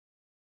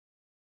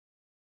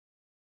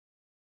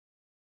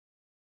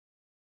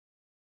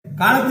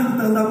காலத்துக்கு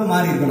தகுந்தாப்ப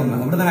மாறி இருக்கணும்.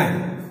 நம்ம அப்படிதானே?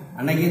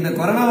 அன்னைக்கு இந்த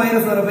கொரோனா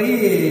வைரஸ் வர போய்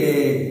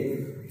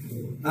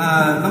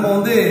நம்ம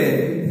வந்து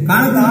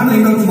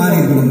காலத்துக்கு மாறி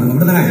இருக்கணும். நம்ம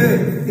அப்படிதானே?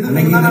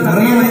 அன்னைக்கு இந்த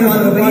கொரோனா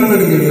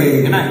வைரஸ் வர போய்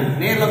என்ன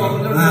நேர்ல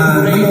பார்க்கும்போது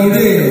நம்ம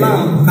வந்து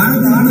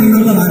காலத்துக்கு மாறி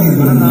இருக்கணும்.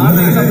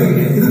 அன்னைக்கு இந்த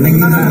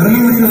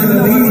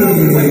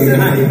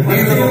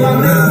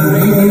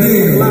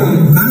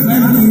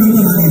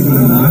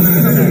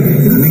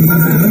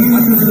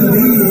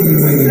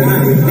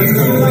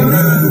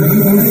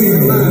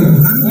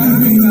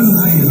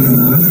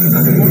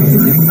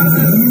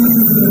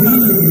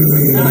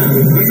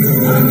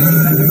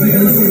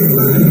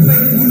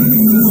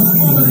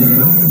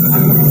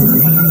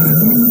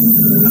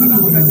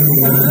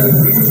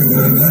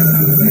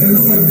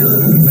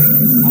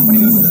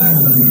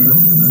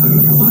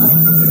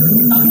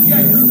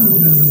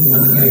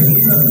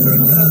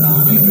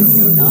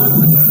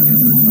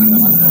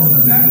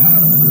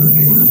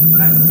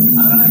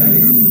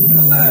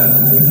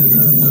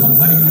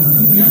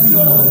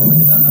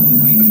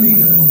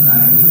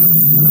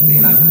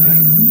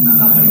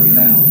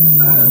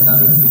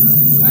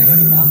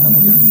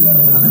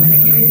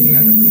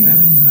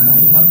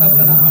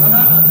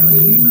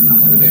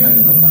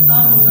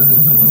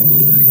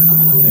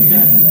வைரஸ் வர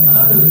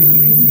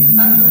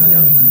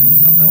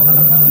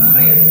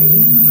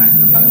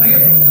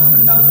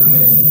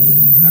போய்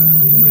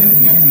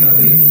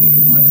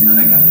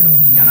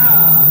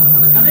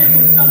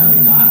நேர்ல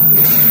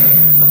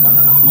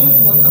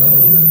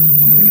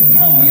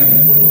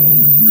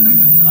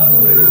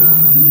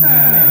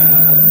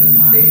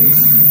பார்க்கும்போது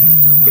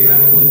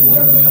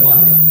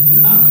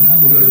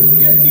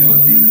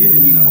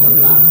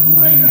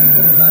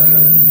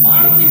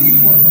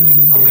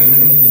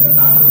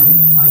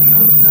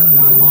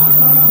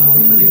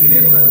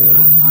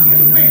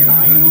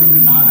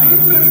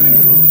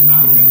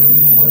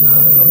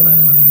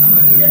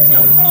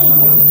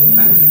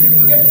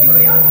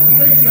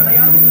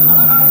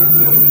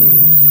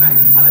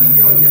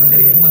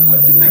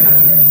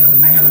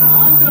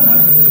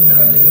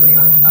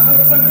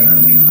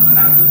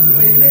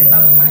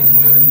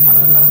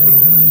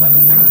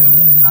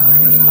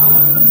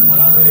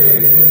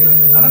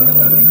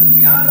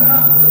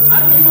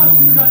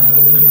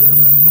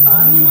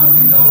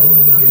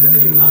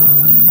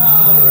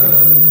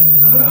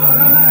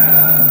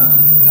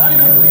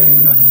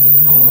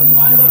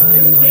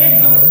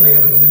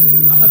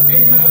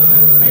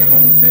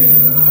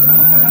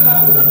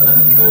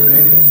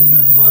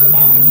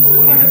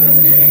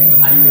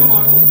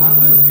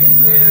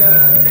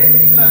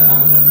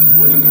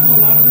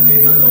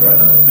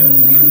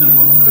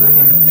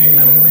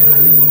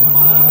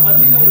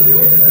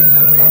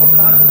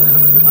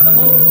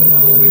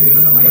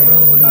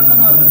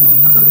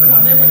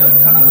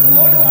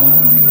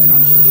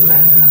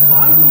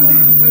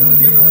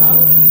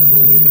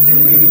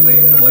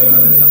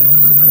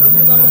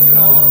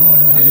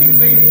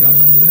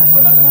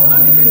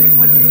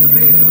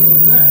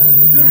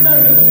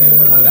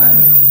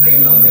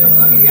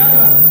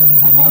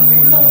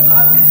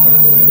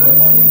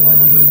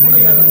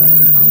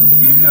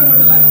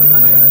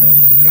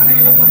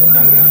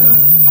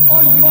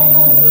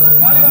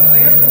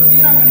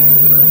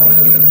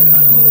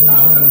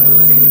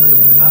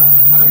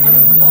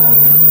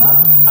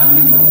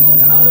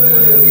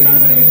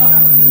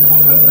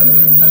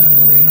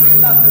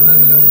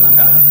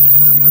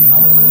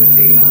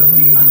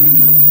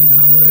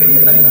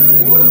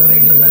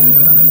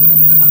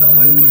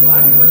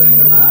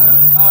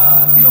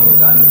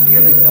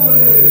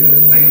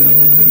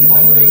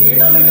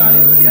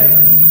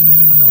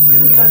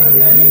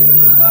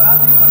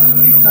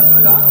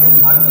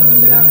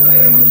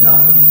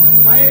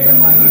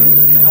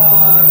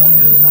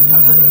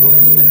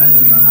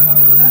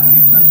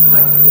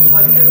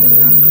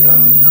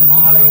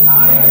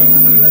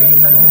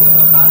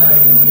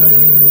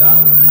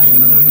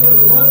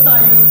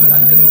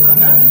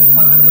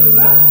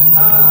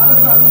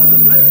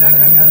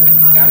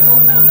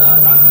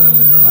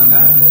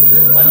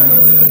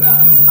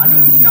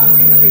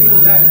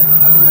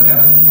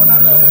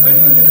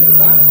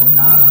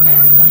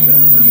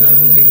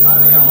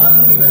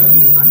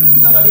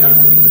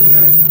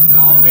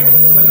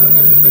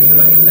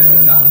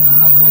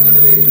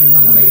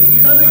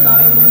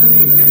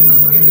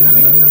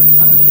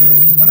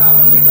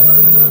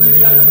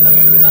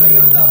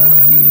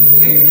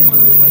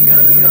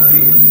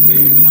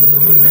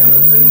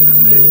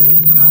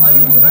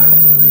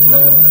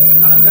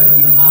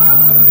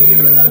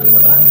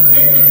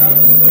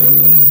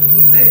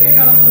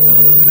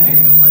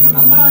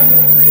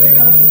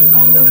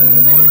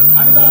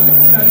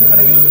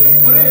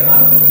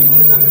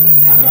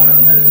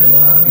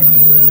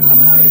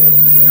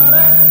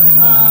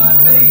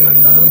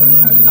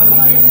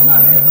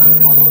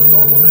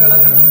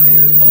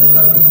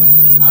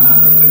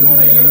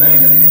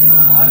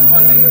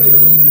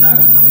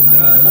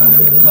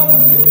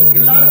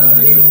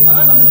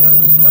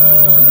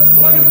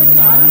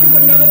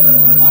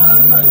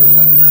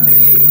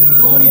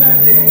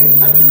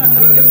சச்சின்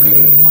எப்படி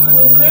அவர்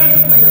ஒரு விளையாட்டு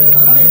பிளேயர்,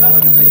 அதனால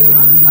எல்லாருக்கும் தெரியும்.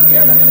 அதே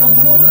மாதிரி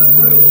நம்மளும்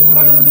ஒரு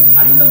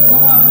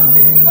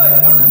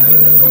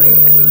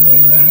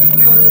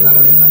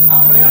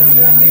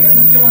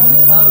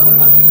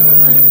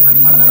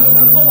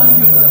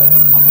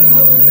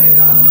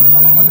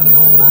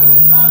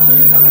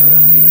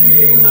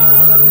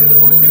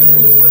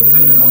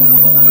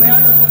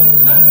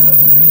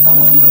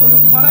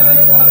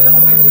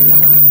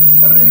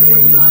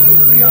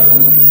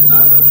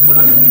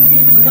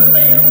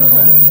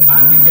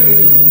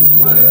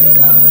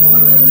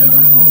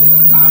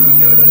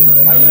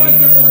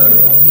வைராக்கியத்தோட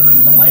இருக்கும்.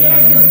 இந்த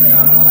வைராக்கியத்துக்கு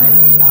காரணமா தான் என்ன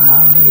பண்ணாங்கன்னா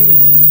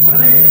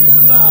உடனே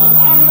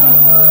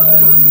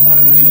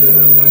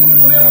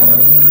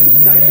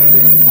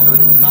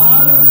அவனுக்கு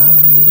கால்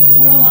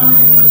ஊனமான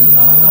பற்றி கூட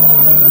அவன்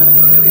கவலைப்படவில்லை.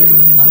 என்னது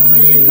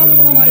தன்னுடைய எண்ணம்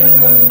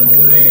ஊனமாயிருக்கிறது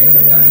ஒரே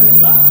எண்ணத்துக்காக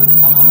இருந்தா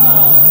அப்பதான்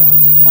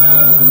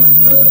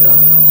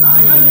யோசிக்கிறான்,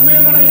 நான் ஏன்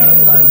இமயமலை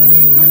ஏறக்கூடாது,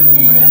 எதுக்கு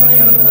இமயமலை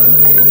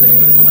ஏறக்கூடாது யோசனை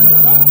இருக்க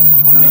வேண்டும்தான்.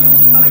 உடனே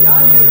முன்னால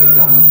யார்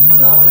ஏறிருக்கா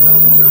அந்த அவங்கிட்ட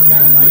வந்து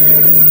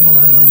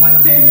நம்ம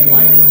பச்சை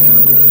வாய்ப்பு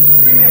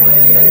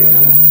இமயமலையில ஏறி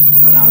இருக்காங்க.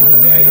 உடனே அவங்ககிட்ட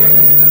போய் ஐடியா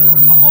கேட்கறாங்க.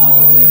 அப்போ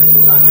அவங்க வந்து என்ன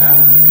சொல்றாங்க,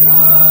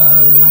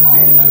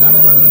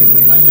 காலவரை நீங்க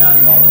எப்படிமா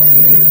ஏறுவா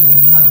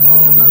அதுக்கு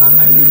அவங்க நான்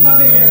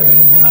கண்டிப்பாக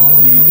ஏறுவேன், என்னால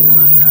முடியும் அப்படின்னா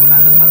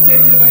அந்த பச்சை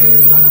என்ன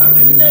சொன்னாங்கன்னா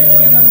ரெண்டே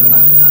விஷயம் தான்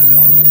சொன்னாங்க.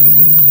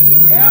 நீ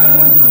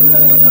ஏறணும்னு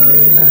சொன்னது வந்து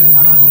தெரியல,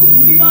 ஆனா ஒரு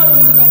முடிவா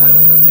வந்து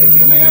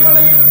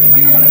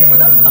இமயமலையை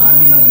விட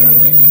தாண்டின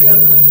உயரத்தை நீ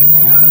ஏறுவதற்கு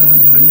சமம்.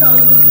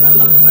 ரெண்டாவது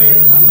நல்ல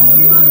பிரேயர்,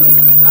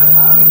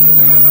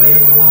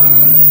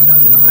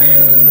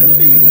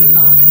 ரெண்டு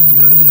இருக்குன்னா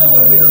எந்த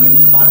ஒரு வெற்றியும்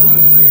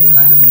சாத்தியமே,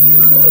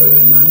 எந்த ஒரு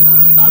வெற்றியும்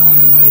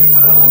சாத்தியம்.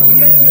 அதனாலதான்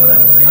முயற்சியோட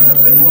அந்த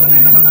பெண் உடனே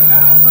என்ன பண்ணாங்க,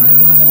 அவங்க என்ன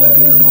பண்ணாங்க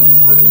கோச்சிங் கொடுப்பாங்க.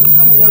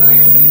 நம்ம உடனே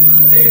வந்து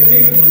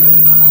ஜெயிக்க முடியாது,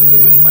 நமக்கு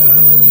தெரியும்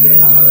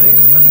நாம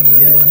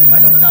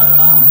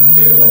படிச்சாதான்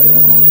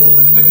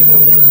வெற்றி பெற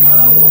முடியும்.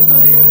 அதனால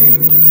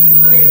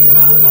குதிரை இந்த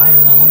நாளுக்கு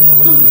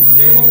ஆயத்தமாக்கப்படும்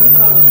ஜெயம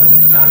கற்றாலும்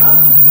ஏன்னா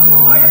நம்ம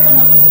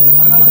ஆயத்தமாக்கப்படும்.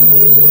 அதனால இந்த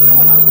ஒரு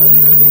வருஷமா நாங்க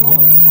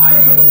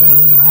ஆயத்தப்படும்,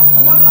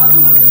 அப்பதான்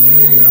லாஸ்ட் மந்த்ல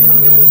ஏங்க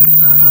முடியும்.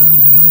 ஏன்னா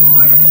நம்ம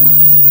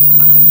ஆயத்தமாக்கப்படும்,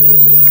 அதனால இந்த ஒரு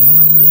வருஷமா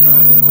நாங்க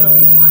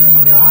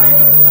அப்படி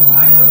ஆயத்தப்படுறாங்க.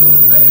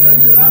 ஆயத்தப்படுறதுல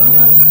 2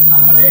 காரணங்கள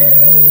நம்மளே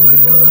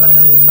கொள்கையோடு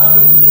நடக்கிறதுக்கு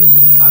காரணம்.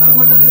 கடல்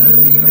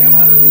மட்டத்திலிருந்து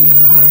இமயமலைக்கு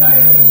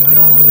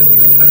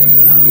 8,848 அடி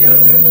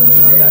உயரத்தை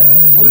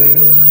ஒரு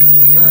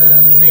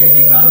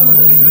செயற்கைக்கால்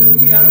வந்து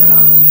ஏறணும்னா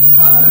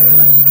சாதாரண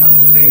இல்லை.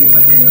 அதுக்கு ட்ரெயின்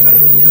 15 ரூபாய்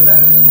கொடுத்துருல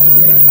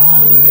அவருடைய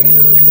கால் கையில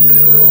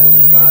இருந்து வரும்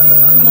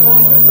ரத்தங்களை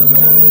தான் ரத்தம்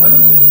வரும்,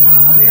 வலிக்கும்.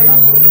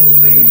 அதையெல்லாம் பொறுத்து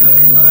ட்ரெயினில்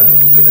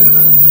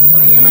வச்சுக்கிட்டாங்க.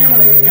 உடனே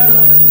இமயமலையை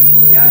ஏறினாங்க.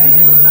 ஏறி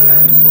என்ன பண்ணாங்க,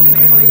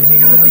 இமயமலை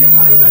சிகரத்தையும்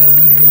அடைந்தாச்சு.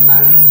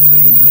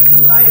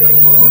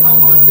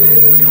 2011ஆம் ஆண்டு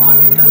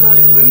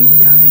மாற்றுத்திறனாளி பெண்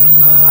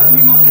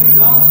அர்னிமா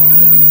சின்ஹா,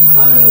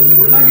 அதாவது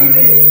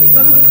உலகிலே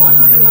முதல்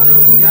மாற்றுத்திறனாளி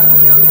பெண்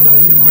யாருன்னா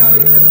நம்ம இந்தியாவை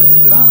சேர்ந்த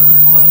பெண் தான்.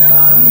 அவன் பேர்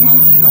அர்னிமா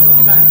சின்ஹா.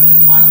 என்ன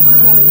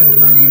மாற்றுத்திறனாளி பெண்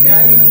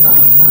ஏறி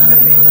தான்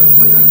உலகத்தை தன்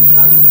முகத்திற்கு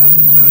காட்டினான்.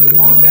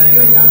 உன்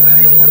பேரையோ என்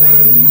பேரையோ போட்டா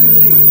இருந்து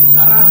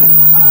வராது.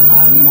 ஆனா அந்த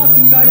அர்னிமா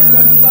சின்ஹா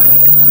இருக்கிறார்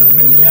அந்த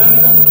பெண் ஏறி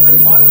அந்த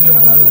பெண் வாழ்க்கை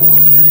வராது.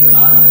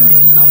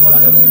 நான்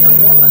உலகத்துக்கு என்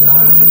முகத்தை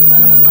காரணம் தான்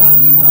என்ன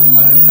பண்ணலாம்,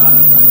 அதுக்கு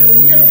காரணம் தன்னுடைய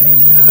முயற்சி.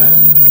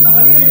 இந்த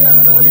வழியில இல்ல,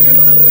 இந்த வழியில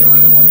என்னோட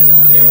முயற்சி போட்டேன்.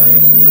 அதே மாதிரி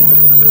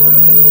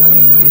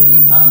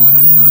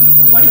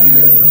வழி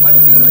இருக்கு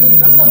படிக்கிறது நீ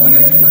நல்ல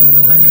முயற்சி பண்ணு,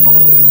 கண்டிப்பா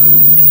உங்களுக்கு முயற்சி.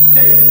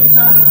 சரி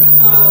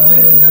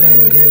முயற்சி கதையை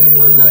சொல்லியாச்சு,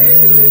 ஒரு கதையை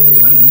சொல்லியாச்சு.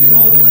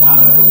 இன்னும்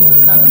பாடத்துக்கு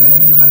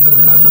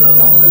கஷ்டப்பட்டு நான்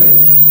சொன்னதுதான் முதல்ல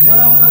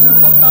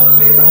 10ஆம்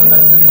லேசா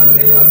வந்தாச்சு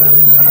பரிசையில நம்ம.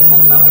 ஆனா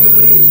 10ஆம்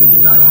எப்படி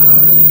இருக்குதான்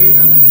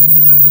கேட்டேன்.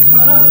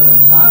 இவ்வளவு நாள்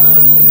 6ல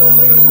இருந்து 9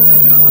 வரைக்கும் நம்ம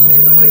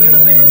படிச்சிருக்கோம். ஒரு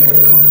இடத்தை பத்தி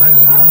படிச்சிருக்கோம்,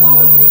 அரப்பாவை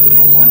பத்தி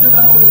படிச்சிருக்கோம்,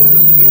 மோஞ்சதாராவை பத்தி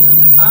படிச்சிருக்கோம்.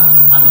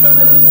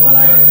 அதுக்கடுத்து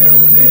முகலாயர்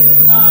பேரரசு,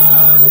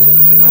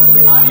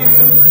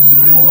 ஆரியர்கள்,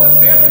 இப்படி ஒவ்வொரு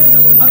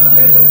பேரரசுகள்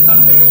அதுக்கு ஏற்பட்ட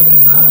சண்டைகள்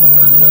நம்ம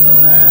படிச்சோம்.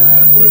 தவிர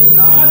ஒரு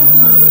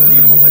நாடுக்குள்ள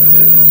பிரச்சனையை நம்ம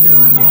படிக்கல.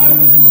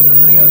 நாடுகளுக்குள்ள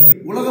பிரச்சனைகள்,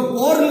 உலக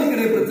போர்களுக்கு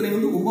இடையே பிரச்சனை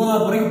வந்து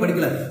 9ஆம் வரைக்கும்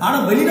படிக்கல. ஆனா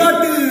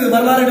வெளிநாட்டு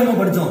வரலாறு நம்ம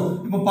படிச்சோம்.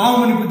 இப்ப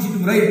பாவமணி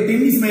பூச்சிட்டு முறை,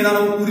 டென்னிஸ்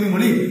மைதானம்,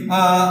 உறுதிமொழி,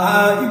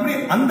 இப்படி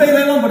அந்த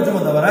இதெல்லாம்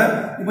படிச்சோம். தவிர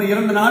இப்ப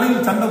 2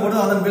 நாடுகள் சண்டை போடு,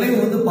 அதன் விளைவு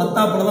வந்து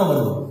 10ஆப்புல தான்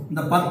வருது.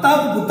 இந்த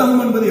 10ஆப்பு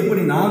புத்தகம் என்பது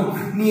எப்படின்னா,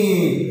 நீ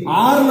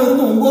 6ல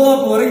இருந்து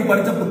 9ஆப்பு வரைக்கும்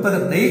படிச்ச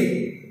புத்தகத்தை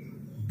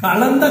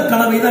கலந்த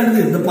கலவை தான் இது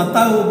இந்த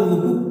 10ஆம்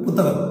வகுப்பு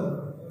புத்தகம்.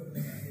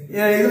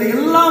 இதுல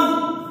எல்லாம்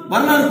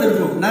வரலாறு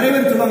தெரிஞ்சிடும். நிறைய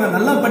பேர் சொல்லுவாங்க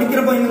நல்லா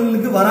படிக்கிற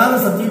பையன்களுக்கு வராத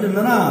சப்ஜெக்ட்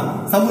என்னன்னா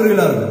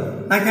சமூகவியலா இருக்கும்.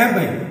 நான்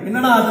கேட்பேன்,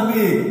 என்னடா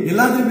தம்பி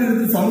எல்லாத்துக்கும்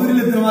இருக்கு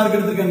சமூகவியல் எத்தனமா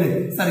இருக்கிறதுக்கு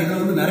சார், இதுல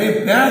வந்து நிறைய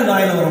பேர்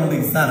வாயில வர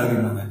முடியும் சார்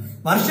அப்படிம்பாங்க.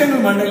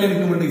 வருஷங்கள் மண்டையில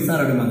இருக்க முடியும்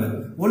சார் அப்படிம்பாங்க.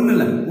 ஒண்ணு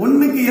இல்ல,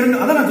 1க்கு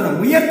 2 அதான் நான்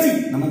சொல்றேன். முயற்சி,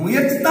 நம்ம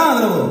முயற்சி தான்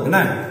அதுல வரும். என்ன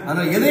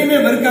அதனால எதையுமே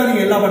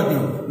வெறுக்காதீங்க. எல்லா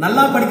பாடத்தையும்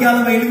நல்லா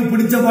படிக்காதவங்க எனக்கு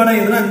பிடிச்ச பாடம்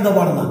எதுனா இந்த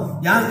பாடம் தான்.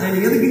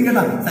 எதுக்குன்னு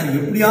கேட்டா, சார்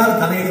எப்படியாவது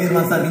கதை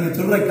எழுதிடலாம் சார், நீங்க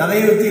சொல்ற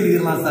கதையை வச்சு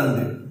எழுதிடலாம் சார்.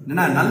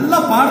 என்ன நல்ல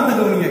பாடத்தை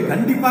கவனிங்க,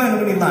 கண்டிப்பாக என்ன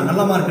பண்ணிடலாம்,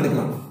 நல்ல மார்க்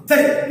எடுக்கலாம்.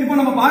 சரி, இப்போ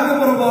நம்ம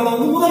பார்க்க போற பாடம்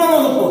வந்து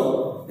முதலுலக போர்.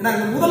 ஏன்னா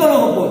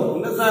முதலுலக போர்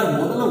இல்ல சார்,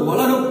 முதல்ல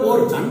உலக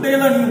போர்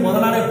சண்டையெல்லாம் நீங்க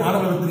முதல் நாளே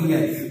பாடம் நடத்துறீங்க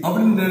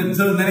அப்படின்னு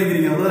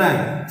நினைக்கிறீங்க. முதல்ல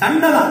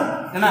சண்டை தான்.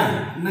 ஏன்னா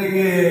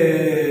இன்னைக்கு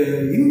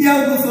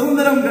இந்தியாவுக்கு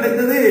சுதந்திரம்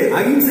கிடைத்தது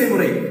அகிம்சை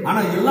முறை. ஆனா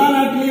எல்லா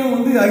நாட்டிலையும்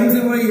வந்து அகிம்சை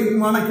முறை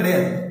இருக்குமான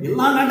கிடையாது.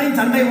 எல்லா நாட்டையும்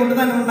சண்டை போட்டு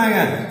தான் என்ன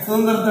பண்ணாங்க,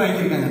 சுதந்திரத்தை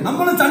வாங்கியிருக்காங்க.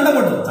 நம்மளும் சண்டை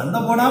போட்டோம், சண்டை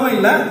போடாம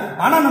இல்ல.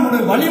 ஆனா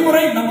நம்மளுடைய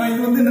வழிமுறை நம்ம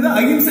இது வந்து என்னது,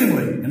 அகிம்சை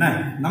முறை. என்ன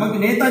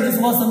நமக்கு நேதாஜி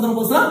சுபாஷ் சந்திர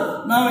போஸ்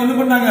நாம என்ன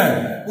பண்ணாங்க,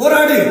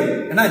 போராடு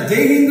ஏன்னா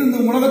ஜெய்ஹிந்த் இந்த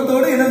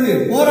உலகத்தோடு என்னது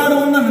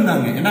போராடுவோம் தான்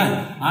இருந்தாங்க. என்ன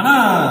ஆனா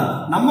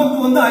நமக்கு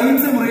வந்து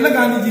அகிம்சை முறையில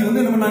காந்திஜி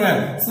வந்து என்ன பண்ணாங்க,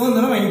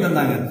 சுதந்திரம் வாங்கி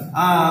தந்தாங்க.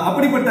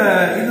 அப்படிப்பட்ட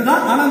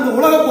இதுதான். ஆனா இந்த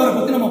உலக போரை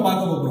பத்தி நம்ம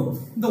பார்க்க போறோம்.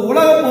 இந்த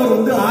உலக போர்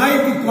வந்து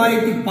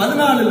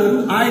 1914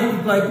 இருந்து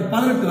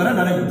 1918 வரை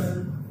நடைபெற்றது.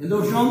 எந்த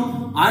வருஷம்?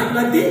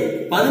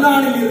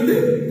 1914 இருந்து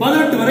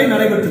 18 வரை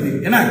நடைபெற்றது.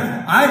 ஏன்னா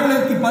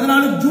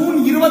 1914 ஜூன்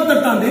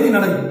 28ஆம் தேதி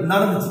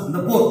நடந்துச்சு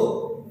இந்த போர்.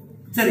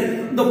 சரி,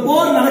 இந்த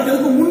போர்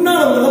நடக்கிறதுக்கு முன்னால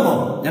உள்ளதை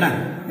பார்ப்போம். ஏன்னா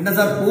என்ன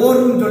சார்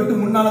போர்னு சொல்லிட்டு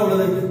முன்னால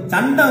உள்ளது,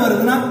 சண்டை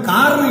வருதுன்னா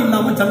காரணம்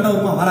இல்லாம சண்டை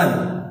வருமா? வராது.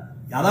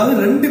 அதாவது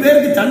 2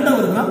 பேருக்கு சண்டை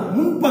வருதுன்னா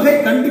முன்பகை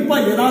கண்டிப்பா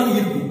ஏதாவது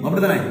இருக்கும்,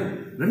 அப்படிதானே?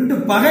 2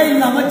 பகை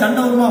இல்லாம சண்டை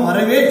வருமா?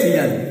 வரவே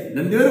செய்யாது.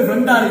 2 பேரும்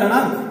ஃப்ரெண்டா இருக்கானா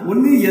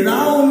ஒண்ணு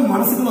ஏதாவது ஒண்ணு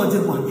மனசுக்குள்ள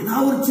வச்சிருப்பான்,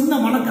 ஏதாவது ஒரு சின்ன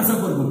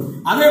மனக்கசப்பு இருக்கும்.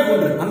 அதே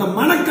போன்று அந்த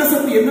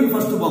மனக்கசப்பு என்னன்னு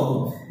ஃபர்ஸ்ட்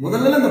பார்ப்போம்.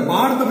 முதல்ல இந்த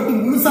பாடத்தை பத்தி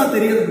முழுசா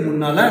தெரியறதுக்கு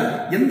முன்னால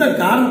எந்த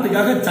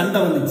காரணத்துக்காக சண்டை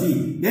வந்துச்சு,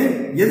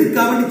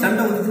 எதுக்காக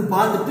சண்டை வந்துச்சு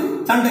பார்த்துட்டு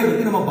சண்டையை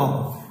பத்தி நம்ம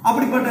பார்ப்போம்.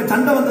 அப்படிப்பட்ட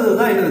சண்டை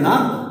வந்ததுதான் என்னதுன்னா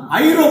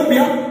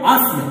ஐரோப்பியா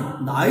ஆசியா.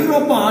 இந்த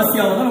ஐரோப்பா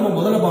ஆசியாவை தான் நம்ம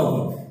முதல்ல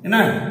பார்ப்போம். என்ன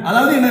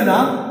அதாவது என்னன்னா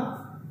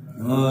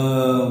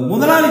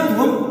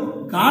முதலாளித்துவம்,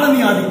 காலனி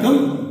ஆதிக்கம்,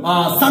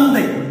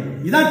 சந்தை,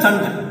 இதான்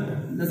சண்டை.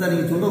 இல்ல சார்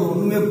நீங்க சொல்றது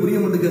ஒண்ணுமே புரிய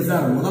மாட்டேங்குது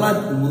சார்.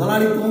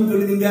 முதலாளித்துவம்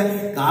சொல்லுவீங்க,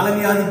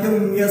 காலனி ஆதிக்கம்,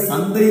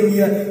 சந்தை,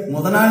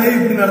 முதலாளே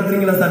இப்படி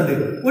நடத்துறீங்களா சண்டை?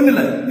 ஒண்ணு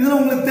இல்ல, இதுல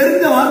உங்களுக்கு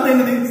தெரிஞ்ச வார்த்தை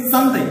என்னது?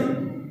 சந்தை.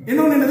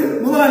 இன்னொன்னு என்னது?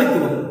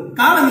 முதலாளித்துவம்.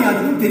 காலனி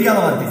ஆதிக்கம் தெரியாத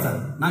வார்த்தை சார்,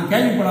 நான்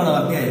கேள்விப்படாத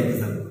வார்த்தையா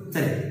இருக்கு சார்.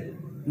 சரி,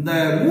 இந்த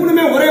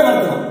மூணுமே ஒரே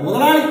வார்த்தை தான்.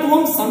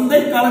 முதலாளித்துவம், சந்தை,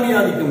 காலனி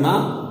ஆதிக்கம்னா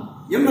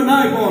என்னன்னா,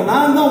 இப்போ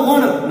நான் தான்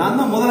ஓனர், நான்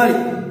தான் முதலாளி.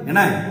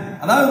 என்ன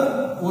அதாவது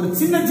ஒரு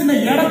சின்ன சின்ன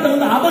இடத்தை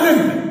வந்து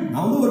அபகரிப்பேன்.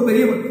 நான் வந்து ஒரு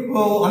பெரிய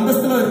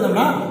அந்தஸ்துல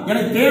இருந்தோம்னா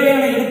எனக்கு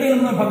தேவையான இடத்தை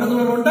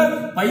பக்கத்துல கொண்ட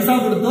பைசா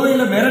கொடுத்தோ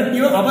இல்ல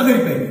மிரட்டியோ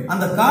அபகரிப்பேன்.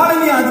 அந்த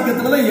காலனி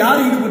ஆதிக்கத்துலதான்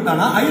யார்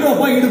ஈடுபட்டானா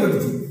ஐரோப்பா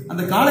ஈடுபட்டுச்சு.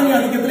 அந்த காலனி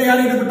ஆதிக்கத்துல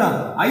யார் ஈடுபட்டா?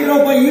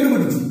 ஐரோப்பா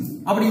ஈடுபட்டுச்சு.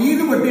 அப்படி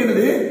ஈடுபட்டு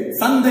என்னது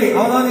சந்தை.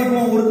 அதாவது இப்போ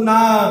ஒரு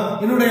நான்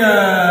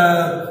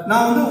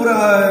வந்து ஒரு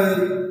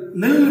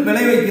நெல்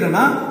விளை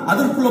வைக்கிறேன்னா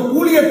அதற்குள்ள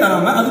கூலியை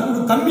தராம அதுக்கு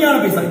ஒரு கம்மியான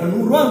பைசா, இப்ப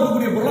 100 ரூபாய்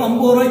இருக்கக்கூடிய பொருள்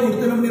 50 ரூபாய்க்கு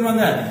கொடுத்து என்ன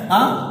பண்ணிடுவாங்க,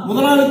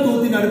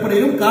 முதலாளித்துவத்தின்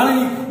அடிப்படையிலும்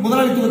காலனி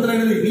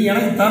முதலாளித்துவத்தில் நீ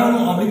எனக்கு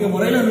தரணும் அப்படிங்கிற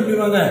முறையில என்ன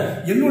பண்ணிடுவாங்க,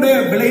 என்னுடைய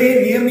விலையை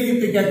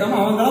நிர்ணயித்து கேட்காம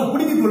அவங்களா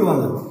பிடிக்கிக்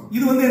கொள்வாங்க.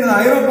 இது வந்து என்ன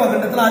ஐரோப்பா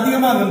கண்டத்தில்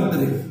அதிகமாக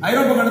இருந்தது.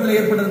 ஐரோப்பா கண்டத்தில்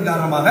ஏற்பட்டதன்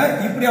காரணமாக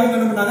இப்படி அவங்க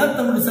என்ன பண்ணாங்க,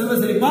 தன்னுடைய செல்வ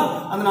செழிப்பா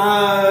அந்த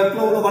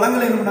உள்ள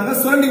வளங்களை என்ன பண்ணாங்க,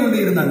 சுரண்டி கொண்டு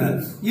இருந்தாங்க.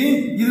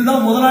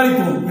 இதுதான்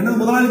முதலாளித்துவம். என்ன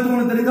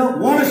முதலாளித்துவம் தெரியுதா?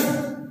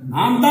 ஓனர்ஷிப்.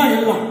 நான் தான்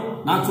எல்லாம்,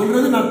 நான்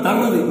சொல்றது நான்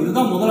தர்றது,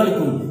 இதுதான்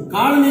முதலாளித்துவம்.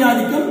 காலனி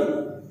ஆதிக்கம்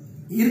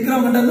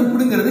இருக்கிறவங்க இருந்து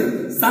பிடுங்கிறது,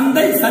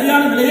 சந்தை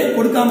சரியான விலையை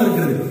கொடுக்காம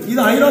இருக்கிறது. இது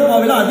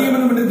ஐரோப்பாவில் அதிகம்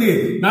என்ன பண்ணுது,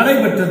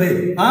 நடைபெற்றது.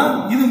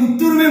 இது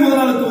முற்றுரிமை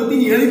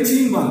முதலாளித்துவத்தின்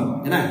எழுச்சியும்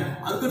ஏன்னா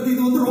அதுக்கடுத்து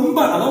இது வந்து ரொம்ப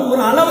அதாவது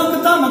ஒரு அளவுக்கு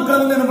தான் மக்களை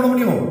வந்து என்ன பண்ண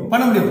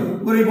முடியும்.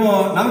 ஒரு இப்போ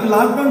நமக்கு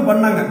லாக்டவுன்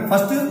பண்ணாங்க,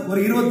 ஃபர்ஸ்ட் ஒரு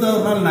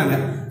 21 நாள்,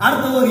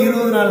 அடுத்த ஒரு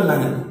 20 நாள்,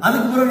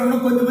 அதுக்கு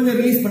பிறகு கொஞ்சம் கொஞ்சம்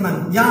ரிலீஸ்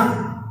பண்ணாங்க.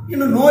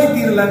 இன்னும் நோய்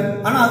தீரல,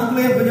 ஆனா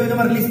அதுக்குள்ளேயே கொஞ்சம்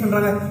கொஞ்சமா ரிலீஸ்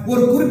பண்றாங்க.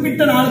 ஒரு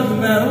குறிப்பிட்ட நாளுக்கு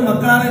மேலும்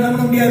மக்களால என்ன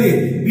பண்ண முடியாது,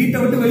 வீட்டை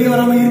விட்டு வெளியே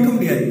வராம இருக்க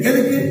முடியாது.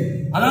 எதுக்கு?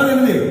 அதாவது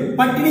என்னது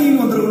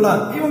பட்டினியும் வந்துருக்குள்ள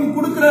இவங்க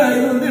கொடுக்குற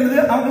இது வந்து என்னது,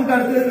 அவங்களுக்கு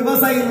அடுத்து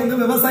விவசாயிகள்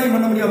வந்து விவசாயம்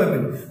பண்ண முடியாம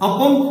இருக்கு.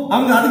 அப்போ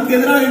அவங்க அதுக்கு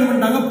எதிராக என்ன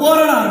பண்றாங்க,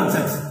 போராட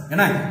ஆரம்பிச்சாச்சு.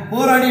 ஏன்னா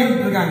போராடி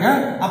இருக்காங்க.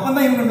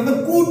 அப்பதான் இவங்க வந்து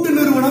கூட்டு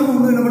நிறுவனம்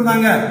என்ன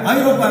பண்றாங்க,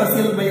 ஐரோப்பா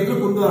அரசியல்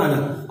மையத்தில் கொண்டு வராங்க.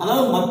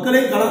 அதாவது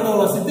மக்களை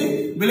கலந்தாலோசித்து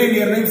விலை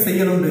நிர்ணயம்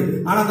செய்யணும்.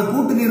 ஆனா அந்த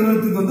கூட்டு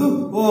நிறுவனத்துக்கு வந்து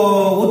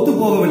ஒத்து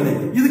போகவில்லை.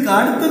 இதுக்கு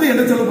அடுத்தது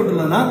என்ன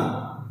சொல்லப்பட்டுள்ளதுன்னா,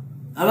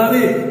 அதாவது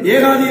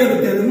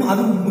ஏகாதிபத்தியம்,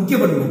 அது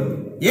முக்கியப்படுது.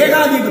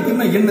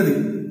 ஏகாதிபத்தியம்னா என்னது,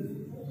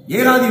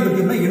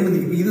 ஏகாதிபத்தியம்னா என்னது?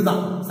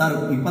 இதுதான் சார்.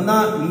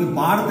 இப்பதான் நீங்க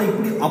பாடத்தை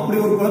இப்படி அப்படி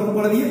ஒரு குழப்ப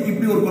குழந்தைய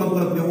இப்படி ஒரு குழப்ப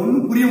குழப்ப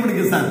ஒன்னும் புரிய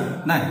முடியுது சார்.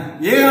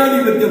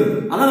 ஏகாதிபத்தியம்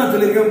அதான் நான்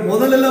சொல்லியிருக்கேன்.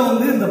 முதல்ல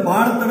வந்து இந்த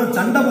பாடத்தோட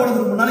சண்டை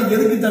போடுறதுக்கு முன்னால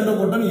எதுக்கு சண்டை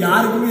போட்டோம்னு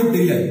யாருக்குமே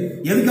தெரியாது.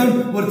 எதுக்காக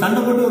ஒரு சண்டை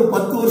போட்டு ஒரு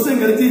 10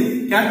 வருஷம் கழிச்சு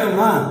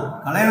கேட்டோம்னா,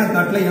 கல்யாண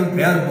காட்டுல என்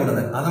பேர் போடல,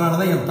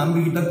 அதனாலதான் என் தம்பி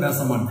கிட்ட பேச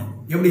மாட்டேன்.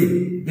 எப்படி,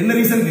 என்ன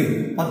ரீசனுக்கு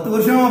 10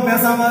 வருஷமா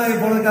பேசாம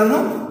போனது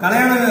காரணம்,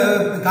 கல்யாண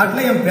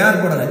காட்டுல என்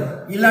பேர் போடல,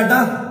 இல்லாட்டா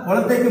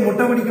குளத்தைக்கு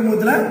முட்டை பிடிக்கும்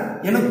போதுல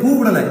என்ன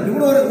கூப்பிடல,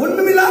 இவ்வளவு ஒரு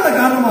ஒண்ணுமில்லாத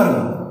காரணமா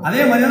இருக்கும்.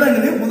 அதே மாதிரிதான்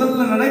என்னது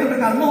முதல்ல நடைபெற்ற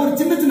காரணம் ஒரு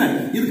சின்ன சின்ன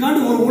இதுக்காண்டி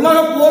ஒரு உலக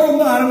போர்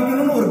வந்து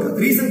ஆரம்பிக்கணும்னு ஒரு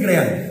ரீசன்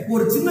கிடையாது.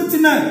 ஒரு சின்ன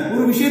சின்ன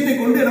ஒரு விஷயத்தை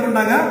கொண்டு என்ன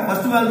பண்ணாங்க,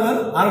 ஃபர்ஸ்ட் வேர்ல்ட் வார்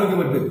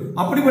ஆரம்பிக்கப்பட்டு.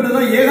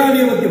 அப்படிப்பட்டதான்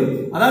ஏகாதிபத்தியம்.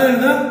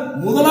 அதாவது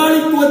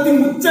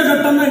முதலாளித்துவத்தின்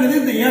உச்சகட்டம் தான்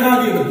என்னது, இந்த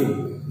ஏகாதிபத்தியம்.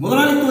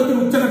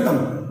 முதலாளித்துவத்தின்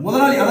உச்சகட்டம்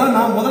முதலாளி. அதாவது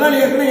நான் முதலாளி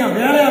ஏற்கனவே என்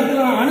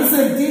வேலையாட்களை நான்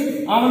அனுசரிச்சு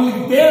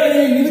அவங்களுக்கு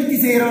தேவையை நிறுத்தி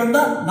செய்யறவன்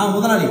தான் நான்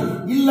முதலாளி.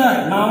 இல்ல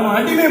நான் அவனை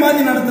அடிமை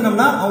மாதிரி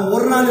நடத்தினோம்னா அவன்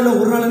ஒரு நாள் என்ன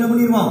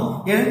பண்ணிடுவான்,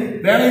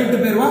 வேலையை விட்டு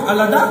போயிருவான்,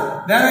 அல்லாட்டா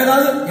வேற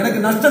ஏதாவது எனக்கு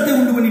நஷ்டத்தை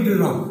உண்டு பண்ணிட்டு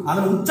இருவான்.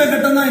 அதன்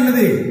உச்சகட்டம் தான்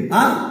என்னது,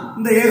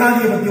 இந்த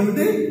ஏகாதிபத்தியம்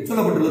வந்து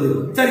சொல்லப்பட்டுள்ளது.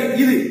 சரி,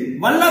 இது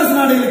வல்லரசு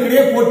நாடுகளுக்கு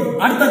இடையே போட்டி.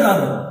 அடுத்த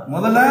காரணம்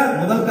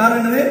முதல் காரணம்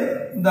என்னது,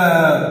 இந்த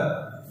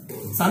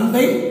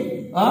சந்தை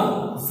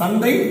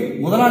சந்தை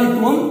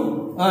முதலாளித்துவம்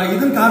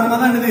இதன் காரணமா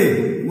தான் என்னது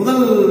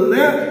முதல்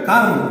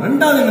காரணம்.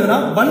 இரண்டாவது என்னதுன்னா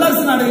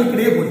வல்லரசு நாடுகளுக்கு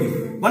இடையே போட்டி.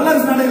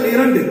 வல்லரசு நாடுகள்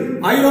இரண்டு,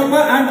 ஐரோப்பா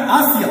அண்ட்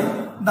ஆசியா.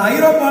 இந்த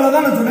ஐரோப்பால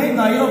தான் நான் சொன்னேன்,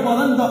 இந்த ஐரோப்பா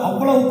தான் இந்த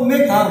அவ்வளவுக்குமே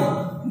காரணம்.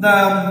 இந்த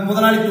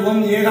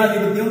முதலாளித்துவம்,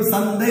 ஏகாதிபத்தியம்,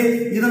 சந்தை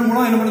இதன்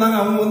மூலம் என்ன பண்றாங்க,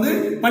 அவங்க வந்து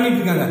பண்ணிட்டு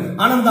இருக்காங்க.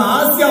 ஆனா இந்த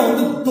ஆசியா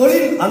வந்து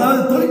தொழில், அதாவது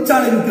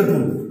தொழிற்சாலை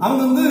முக்கியத்துவம்.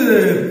 அவங்க வந்து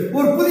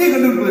ஒரு புதிய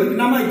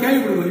கண்டுபிடிப்பு நாம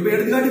கேள்விப்படுவோம். இப்ப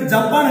எடுத்துக்காட்டு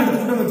ஜப்பான்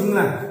எடுத்துக்கிட்டோம்னு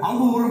வச்சுங்களேன்,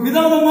 அவங்க ஒரு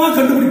விதவிதமா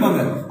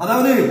கண்டுபிடிப்பாங்க.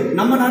 அதாவது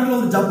நம்ம நாட்டுல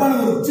ஒரு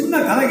ஜப்பான் ஒரு சின்ன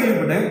கதை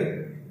கேள்விப்பட்டேன்.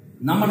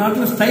 நம்ம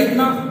நாட்டுல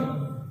ஸ்ட்ரைக்னா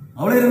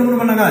அவ்வளவு என்ன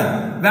பண்ணாங்க,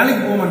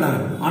 வேலைக்கு போக மாட்டாங்க.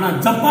 ஆனா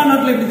ஜப்பான்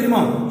நாட்டுல எப்படி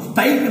தெரியுமா,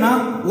 ஸ்ட்ரைக்னா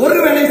ஒரு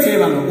வேலையை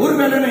செய்வாங்க. ஒரு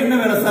வேலைன்னா என்ன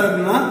வேலை சார்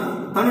அப்படின்னா,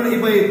 தன்னுடைய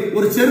இப்ப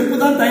ஒரு செருப்பு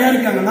தான்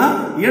தயாரிக்காங்கன்னா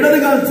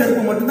இடதுகால்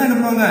செருப்பு மட்டும்தான் என்ன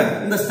பண்ணுவாங்க,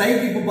 இந்த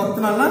ஸ்ட்ரைக் இப்ப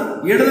 10 நாள்னா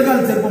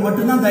இடதுகால் செருப்பு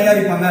மட்டும்தான்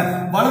தயாரிப்பாங்க,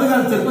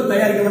 வலதுகால் செருப்பு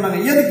தயாரிக்க மாட்டாங்க.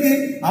 எதுக்கு,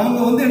 அவங்க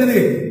வந்து என்னது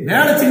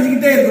வேலை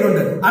செஞ்சுக்கிட்டே இருக்கிறோம்.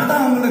 அடுத்த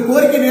அவங்களோட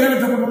கோரிக்கை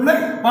நிறைவேற்றப்பட்ட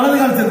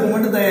வலதுகால் செருப்பு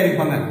மட்டும்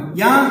தயாரிப்பாங்க.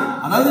 ஏன்,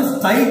 அதாவது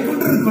ஸ்ட்ரைக்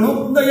இருக்கணும்,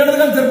 இந்த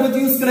இடதுகால் செருப்பு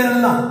வச்சு யூஸ்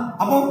கிடையாது.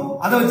 அப்போ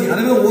அதை வச்சு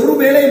அதே ஒரு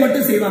வேலையை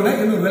மட்டும் செய்வாங்க,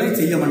 இன்னொரு வேலையை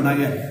செய்ய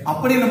மாட்டாங்க.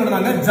 அப்படி என்ன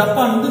பண்ணாங்க,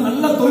 ஜப்பான் வந்து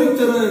நல்ல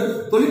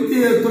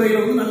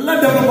தொழில்துறையில வந்து நல்லா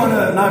டெவலப் ஆன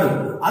நாடு.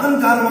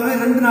 அதன் காரணமாக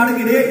ரெண்டு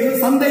நாடுக்கு இடையே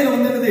சந்தையில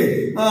வந்து என்னது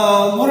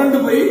முரண்டு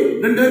போய்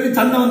ரெண்டு பேருக்கு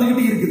சண்டை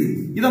வந்துகிட்டு இருக்குது.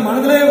 இதை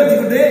மனதிலே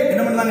வச்சுக்கிட்டு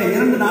என்ன பண்ணாங்க,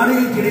 இரண்டு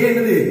நாடுகளுக்கு இடையே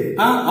என்னது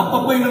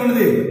அப்பப்ப என்ன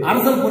பண்ணுது,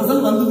 அரசல்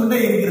புரசல் வந்து கொண்டே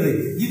இருக்கிறது.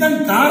 இதன்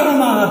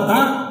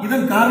காரணமாகத்தான்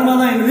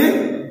என்னது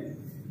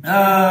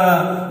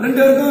ரெண்டு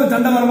பேருக்கும்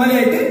சண்டை வர மாதிரி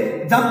ஆயிட்டு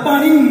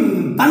ஜப்பானின்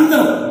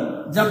தந்திரம்.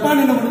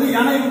 ஜப்பான் என்ன பண்ணுது,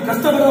 ஏன்னா இவன்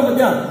கஷ்டப்படுறத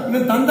பத்தியா,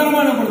 இவன்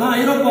தந்திரமா என்ன பண்ணுதான்,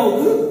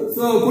 ஐரோப்பாவுக்கு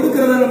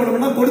கொடுக்கறத என்ன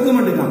பண்ணா கொடுக்க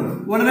மாட்டேங்கான்.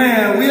 உடனே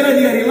உயர்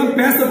அதிகாரிகள் எல்லாம்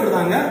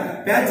பேசப்படுறாங்க.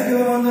 பேச்சுக்கு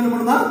வந்து என்ன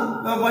பண்ணுதான்,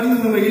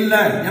 படிங்க இல்ல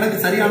எனக்கு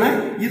சரியான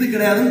இது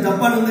கிடையாதுன்னு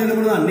ஜப்பான் வந்து என்ன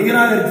பண்ணுதான்,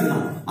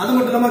 நிராகரிச்சுதான். அது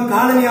மட்டும் இல்லாம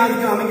காலனி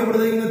ஆதிக்கம்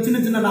அமைக்கப்படுறது, சின்ன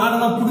சின்ன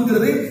நாடெல்லாம்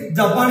புடுங்கிறது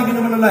ஜப்பானுக்கு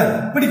என்ன பண்ணல,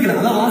 பிடிக்கல.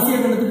 அதான் ஆசிய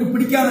கண்டத்துக்கு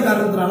பிடிக்காத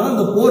காரணத்தினால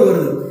இந்த போர்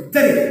வருது.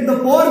 சரி, இந்த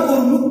போருக்கு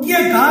ஒரு முக்கிய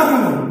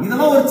காரணம்,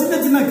 இதெல்லாம் ஒரு சின்ன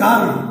சின்ன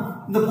காரணம்.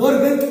 இந்த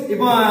போருக்கு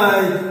இப்போ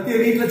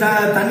வீட்டுல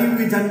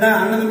தண்ணி சண்டை,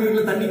 அண்ணன்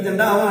வீட்டுல தண்ணி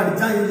சண்டை, அவன்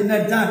அடிச்சான் இவன் சின்ன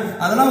அடிச்சான்,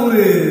 அதெல்லாம் ஒரு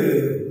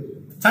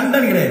சண்டை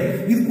கிடையாது.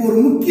 இதுக்கு ஒரு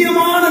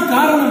முக்கியமான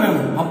காரணம்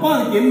வேணும். அப்ப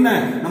அதுக்கு என்ன,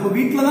 நம்ம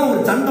வீட்டுலதான்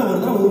ஒரு சண்டை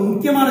வருதுன்னா ஒரு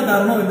முக்கியமான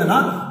காரணம் என்னன்னா,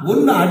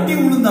 ஒண்ணு அடி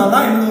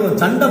விழுந்தாதான் என்ன ஒரு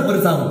சண்டை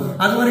பெருசாகும்.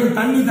 அது வரைக்கும்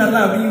தண்ணி தரல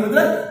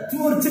அப்படிங்கிறது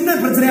ஒரு சின்ன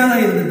பிரச்சனையா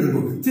தான் இருந்துட்டு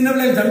இருக்கும். சின்ன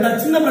பிள்ளைகள் சண்டை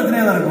சின்ன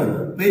பிரச்சனையா தான் இருக்கும்.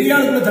 பெரிய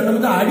ஆளுக்குள்ள சண்டை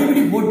வந்து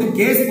அடிபிடி போட்டு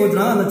கேஸ்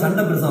போச்சுனா அந்த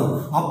சண்டை பெருசாகும்.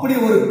 அப்படி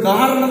ஒரு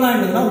காரணம் தான்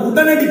என்னன்னா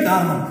உடனடி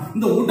காரணம்.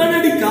 இந்த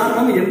உடனடி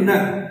காரணம் என்ன,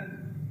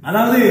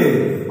 அதாவது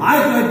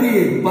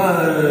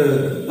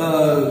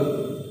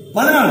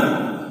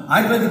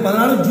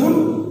 1914 ஜூன்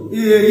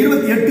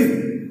 28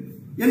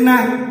 என்ன,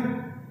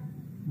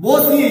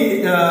 போஸ்னிய,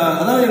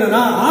 அதாவது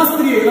என்னன்னா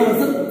ஆஸ்திரிய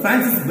இளவரசர்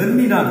பிரான்சிஸ்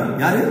பெர்னினாடு.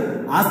 யாரு,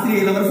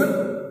 ஆஸ்திரிய இளவரசர்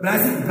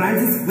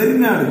பிரான்சிஸ்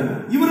பெர்னினாடு.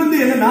 இவர் வந்து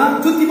என்னன்னா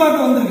சுத்தி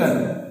பார்க்க வந்திருக்காரு.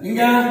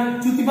 இங்க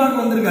சுத்தி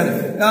பார்க்க வந்திருக்காரு.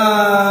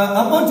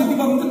 அப்போ சுத்தி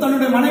பார்க்க வந்து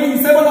தன்னுடைய மனைவி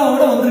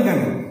இசபெல்லாவோட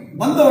வந்திருக்காங்க.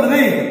 வந்த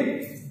உடனே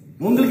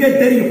உங்களுக்கே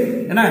தெரியும்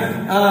என்ன,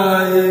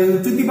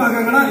 சுத்தி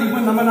பார்க்காங்கன்னா இப்ப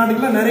நம்ம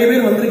நாட்டுக்குலாம் நிறைய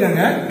பேர்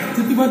வந்திருக்காங்க.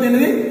 சுத்தி பார்த்து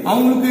என்னது,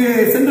 அவங்களுக்கு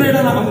சென்ற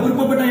இடம், அவங்க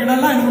விருப்பப்பட்ட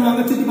இடம்லாம் என்ன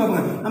பண்ணுவாங்க, சுத்தி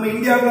பார்ப்பாங்க. நம்ம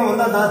இந்தியாவுக்குள்ள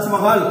வந்தா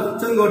தாஜ்மஹால்,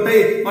 செங்கோட்டை,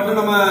 மற்றும்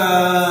நம்ம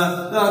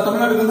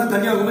தமிழ்நாட்டுக்கு வந்தா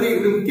கன்னியாகுமரி,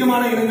 இப்படி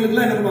முக்கியமான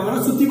இடங்களுக்குலாம் என்ன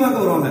பண்ணுவாங்கன்னா சுத்தி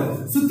பார்க்க வருவாங்க.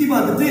 சுத்தி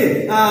பார்த்துட்டு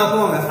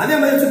போவாங்க. அதே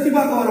மாதிரி சுத்தி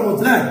பார்க்க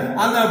வரும்போதுல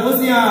அந்த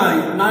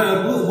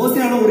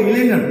போஸ்னியால ஒரு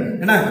இளைஞன்,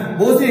 என்ன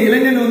போஸ்னிய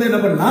இளைஞன் வந்து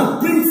என்ன பண்ணா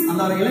பிரின்ஸ்,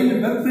 அந்த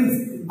இளைஞன் பேர் பிரின்ஸ்.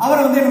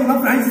 அவரை வந்து என்ன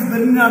பண்ணா பிரான்சிஸ்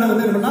பெர்னினாடு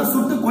வந்து என்ன பண்ணா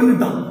சுட்டு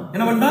கொண்டுட்டான்.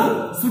 என்ன பண்ணா,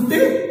 சுட்டு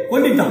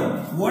கொண்டுட்டான்.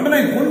 உடனே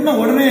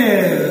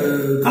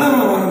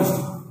கலவரம் ஆரம்பிச்சு.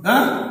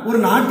 ஒரு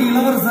நாட்டு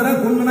இளவரசரை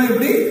கொண்டுனா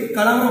எப்படி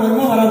கலவரம்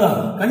வருமா வராதா,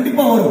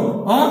 கண்டிப்பா வரும்.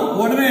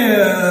 உடனே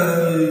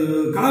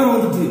கலவரம்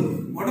வந்துச்சு.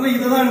 உடனே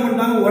இதான் என்ன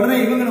பண்ணாங்க, உடனே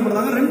இவங்க என்ன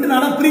பண்ணாங்க, ரெண்டு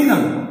நாடா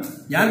பிரிந்தாங்க.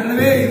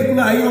 ஏற்கனவே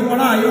இதுக்குள்ள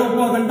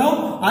ஐரோப்பா கண்டம்,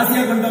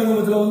 ஆசியா கண்டம்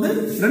வந்து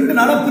ரெண்டு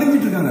நாடா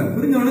பிரிஞ்சிட்டு இருக்காங்க.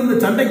 பிரிஞ்ச உடனே இந்த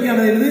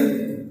சண்டைக்கான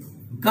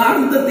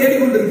காரணத்தை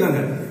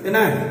தேடிக்கொண்டிருக்காங்க. என்ன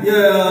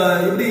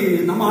இப்படி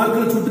நம்ம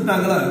ஆட்களை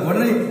சுட்டுட்டாங்களா,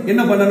 உடனே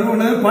என்ன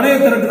பண்ணணும், படையை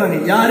திரட்டுறாங்க.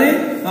 யாரு,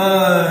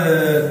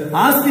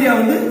 ஆஸ்திரியா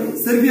வந்து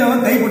செர்பியாவை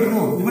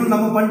கைப்பற்றணும், இவன்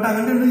நம்ம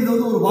பண்ணிட்டாங்கன்னு இதை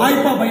வந்து ஒரு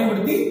வாய்ப்பா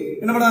பயன்படுத்தி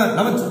என்ன பண்ண,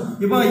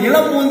 இப்போ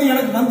இழப்பு வந்து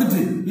எனக்கு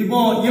வந்துட்டு, இப்போ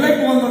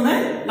இழப்பு வந்தோடனே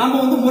நம்ம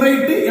வந்து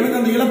முறையிட்டு எனக்கு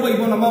அந்த இழப்பை,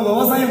 இப்போ நம்ம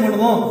விவசாயம்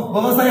பண்ணுவோம்,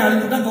 விவசாயம்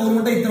அழிஞ்சுட்டா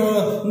கவர்மெண்ட்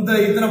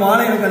இத்தனை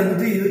வாழை எனக்கு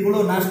அழிஞ்சிட்டு, இதுக்குள்ள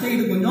ஒரு நஷ்டம்,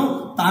 இது கொஞ்சம்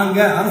தாங்க,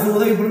 அரசு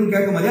உதவி பண்ணுன்னு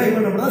கேட்க மாதிரியா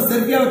இவன் நம்ம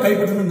செர்பியாவை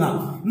கைப்பற்றணும் தான்.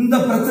 இந்த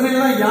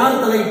பிரச்சனையில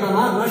யார்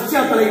தலையிட்டானா,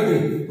 ரஷ்யா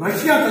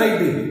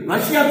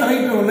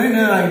தலையிட்ட உடனே என்ன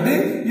ஆகிட்டு,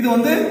 இது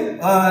வந்து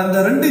இந்த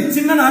ரெண்டு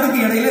சின்ன நாடுக்கு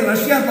இடையில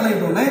ரஷ்யா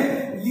தலையிட்ட உடனே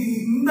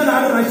இந்த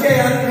நாடு ரஷ்யா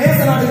யாரு, நேச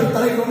நாடுகள்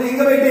தலையிட்ட உடனே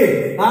எங்க போயிட்டு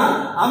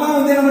அவன்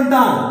வந்து என்ன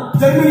பண்ணிட்டான்,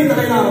 ஜெர்மனி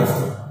தலையிட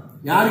ஆரம்பிச்சான்.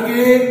 யாருக்கு,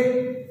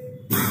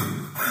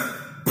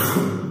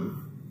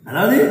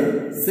 அதாவது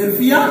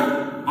செர்பியா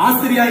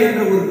ஆஸ்திரியா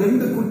என்ற ஒரு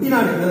ரெண்டு குட்டி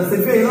நாடு.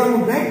 செர்பியா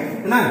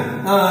என்ன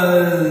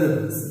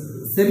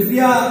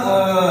செர்பியா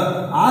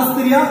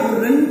ஆஸ்திரியா ஒரு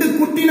 2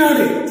 குட்டி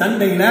நாடு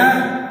சண்டையில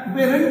இப்ப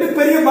 2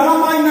 பெரிய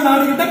பலம் வாய்ந்த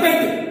நாடு கிட்ட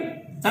போயிட்டு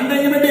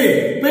சண்டைங்க போயிட்டு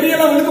பெரிய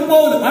லெவலுக்கு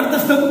போகுது, அடுத்த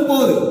ஸ்டெப்புக்கு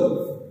போகுது.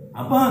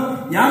 அப்ப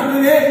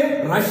யாருக்குமே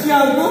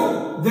ரஷ்யாவுக்கும்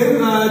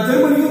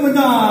ஜெர்மனிக்கும்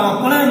கொஞ்சம்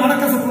பழைய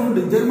மடக்கசப்பு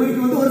உண்டு.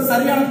 ஜெர்மனிக்கு வந்து ஒரு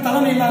சரியான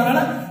தலைமை இல்லாதனால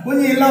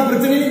கொஞ்சம் எல்லா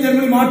பிரச்சனையும்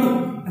ஜெர்மனி மாட்டும்.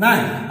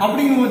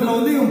 அப்படிங்கிற விதத்துல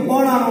வந்து இவன்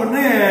போன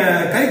உடனே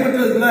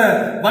கைப்பற்றுறதுக்குள்ள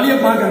வழிய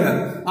பார்க்காங்க.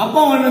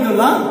 அப்பா என்ன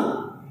சொல்லலாம்,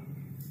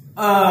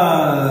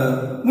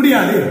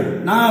 முடியாது,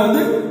 நான்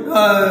வந்து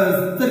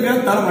சரியா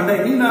தர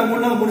மாட்டேன், நீ நான்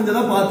முன்னால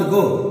முடிஞ்சதா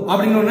பாத்துக்கோ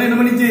அப்படின்னு என்ன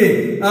பண்ணிச்சு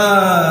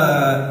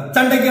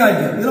சண்டைக்கு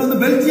ஆச்சு. இதுல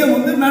வந்து பெல்ஜியம்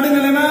வந்து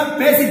நடுநிலைமை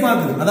பேசி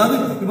பார்க்குது. அதாவது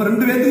இப்ப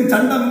 2 பேருக்கு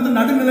சண்டை வந்து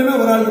நடுநிலைமை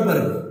ஒரு ஆள்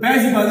இருப்பாரு,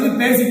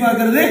 பேசி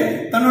பார்க்கறது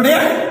தன்னுடைய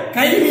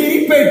கை மீறி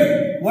போயிட்டு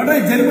உடனே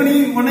ஜெர்மனி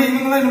உடனே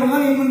இவங்கெல்லாம் என்ன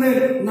பண்ணாங்க, இவங்க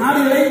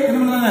நாடுகளை என்ன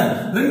பண்ணாங்க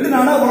 2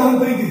 நாடா உலகம்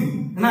பிரிக்குது.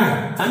 என்ன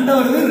சண்டை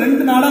வருது,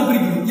 2 நாடா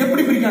பிரிக்குது.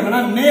 எப்படி பிரிக்காங்கன்னா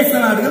நேச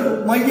நாடுகள்,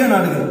 மைய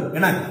நாடுகள்.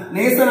 என்ன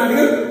நேச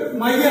நாடுகள்,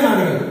 மைய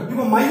நாடுகள்.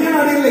 இப்ப மைய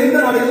நாடுகள் எந்த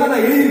நாடுகள்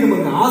நான்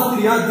எழுதியிருக்கேன்,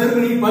 ஆஸ்திரியா,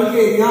 ஜெர்மனி,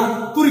 பல்கேரியா,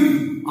 துருக்கி.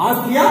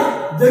 ஆஸ்திரியா,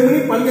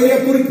 ஜெர்மனி, பல்கேரியா,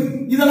 துருக்கி.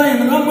 இதெல்லாம்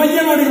என்னன்னா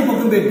மைய நாடுகள்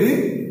பக்கம் போயிட்டு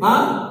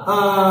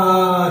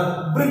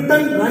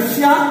பிரிட்டன்,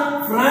 ரஷ்யா,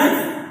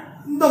 பிரான்ஸ்,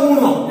 இந்த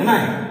 3 தான். என்ன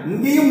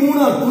இங்கேயும் 3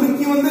 தான்,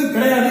 துருக்கி வந்து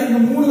கிடையாது, இந்த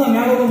 3 தான்,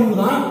 மேல 3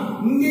 தான்.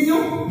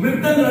 இங்கேயும்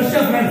பிரிட்டன், ரஷ்யா,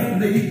 பிரான்ஸ்,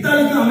 இந்த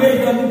இத்தாலிக்கும்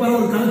அமெரிக்காவுக்கும் பரவ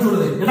ஒரு கணக்கு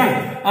சொல்லுது. ஏன்னா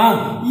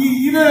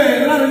இது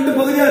எல்லாம் 2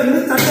 பகுதியா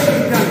இருந்து சண்டைக்கு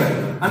நிற்காங்க.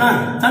 ஆனா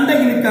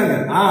சண்டைக்கு நிற்காங்க.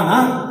 ஆனா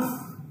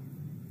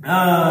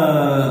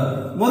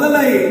முதல்ல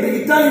இந்த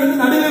இத்தாலி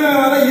வந்து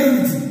நடுநிலைமையாக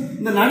இருந்துச்சு.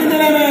 இந்த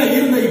நடுநிலைமை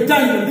இருந்த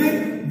இத்தாலி வந்து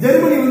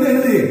ஜெர்மனி வந்து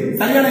என்னது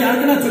சரியான,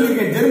 யாருக்கு நான்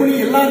சொல்லியிருக்கேன், ஜெர்மனி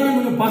எல்லாருக்கும்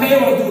கொஞ்சம் பகையை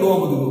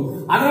வளர்த்துக்கிடுவோம்.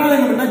 அதனால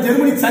என்ன பண்ணா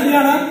ஜெர்மனி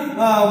சரியான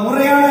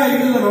முறையான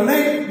இதுல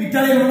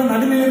இத்தாலியோட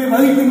நடுநிலைமை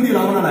வகிக்க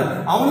முடியல.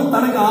 அவனும்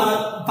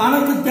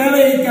தனக்கு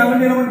தேவைக்கு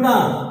அவன் என்ன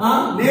பண்ணிட்டான்,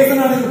 நேச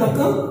நாடுகள்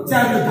பக்கம்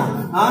சேர்ந்துட்டான்.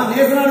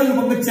 நேச நாடுகள்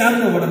பக்கம்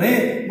சேர்ந்த உடனே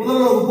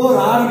முதல் உலக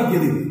போர்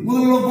ஆரம்பிக்குது.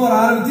 முதல் உலக போர்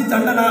ஆரம்பிச்சு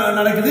சண்டை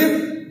நடக்குது.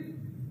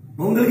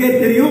 உங்களுக்கே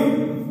தெரியும்,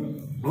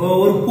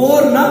 ஒரு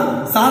போர்னா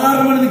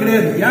சாதாரணமானது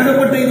கிடையாது,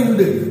 ஏகப்பட்ட இது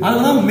உண்டு.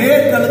 அதெல்லாம்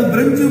மேற்கு அல்லது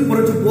பிரெஞ்சு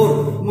புரட்சி போர்,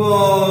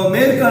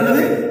 மேற்கு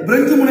அல்லது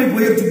பிரெஞ்சு முனை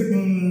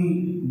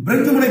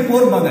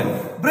போர்பாங்க.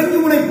 பிரெஞ்சு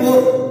முனை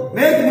போர்,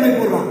 மேற்கு முனை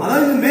போர் தான்.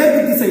 அதாவது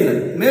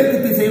மேற்கு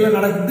திசையில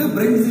நடக்குது,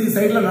 பிரெஞ்சு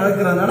சைடுல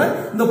நடக்கிறதுனால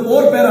இந்த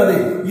போர் பேர் அது.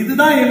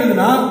 இதுதான்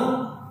என்னதுன்னா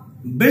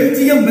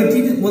பெல்ஜியம் வெற்றி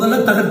முதல்ல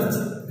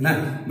தகர்த்துச்சு. என்ன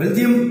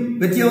பெல்ஜியம்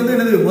வெற்றியை வந்து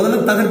என்னது முதல்ல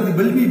தகர்த்து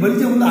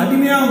பெல்ஜியம் வந்து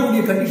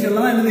அடிமையாகக்கூடிய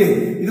கண்டிஷன்ல தான் என்னது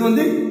இது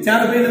வந்து சேர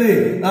போயிடுது.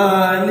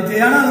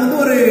 ஏன்னா அது வந்து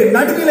ஒரு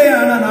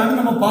நடுநிலையான நாடு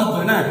நம்ம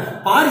பார்த்தோம். என்ன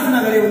பாரிஸ்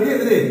நகரை வந்து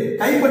என்னது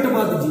கைப்பற்ற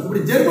பார்த்துச்சு.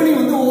 இப்படி ஜெர்மனி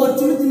வந்து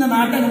ஒவ்வொரு சின்ன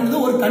நாட்டை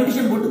வந்து ஒரு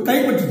கண்டிஷன் போட்டு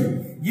கைப்பற்றுச்சு.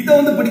 இதை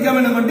வந்து பிடிக்காம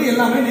என்ன பண்ணிட்டு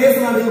எல்லாமே நேச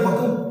நாடுகள்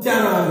பக்கம்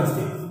சேர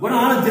ஆரம்பிச்சு.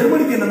 ஆனா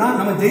ஜெர்மனிக்கு என்னன்னா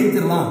நம்ம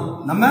ஜெயிச்சிடலாம்,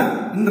 நம்ம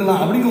நின்றலாம்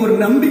அப்படிங்கிற ஒரு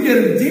நம்பிக்கை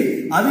இருந்துச்சு.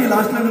 அது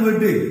லாஸ்ட்ல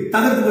போயிட்டு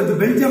தகர்த்து போச்சு.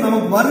 பெல்ஜியம்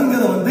நமக்கு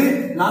வருங்கிறத வந்து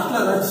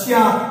லாஸ்ட்ல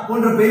ரஷ்யா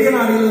போன்ற பெரிய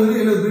நாடுகள்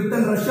வந்து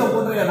பிரிட்டன், ரஷ்யா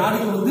போன்ற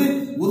நாடுகள் வந்து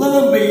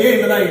உதவும் பெய்யே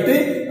என்னதாயிட்டு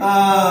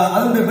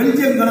அந்த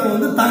பெல்ஜியம் கனவு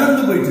வந்து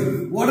தகர்ந்து போயிடுச்சு.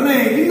 உடனே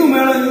இன்னும்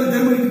மேல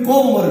ஜெர்மனிக்கு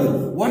கோபம் வருது.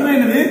 உடனே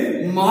என்னது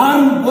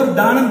morn bore,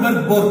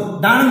 Tannenberg bore,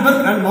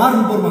 Tannenberg and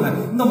morn போர்.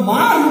 இந்த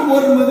மார்ன்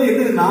போர்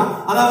என்னதுன்னா,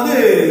 அதாவது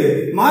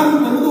மார்ன்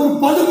போர் வந்து ஒரு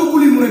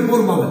பதுங்குக்குழி முறை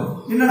போர்மாங்க.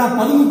 என்னடா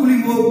பதுங்குக்குழி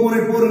முறை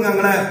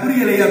போருங்காங்களே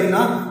புரியலையே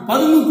அப்படின்னா,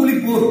 பதுங்குக்குழி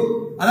போர்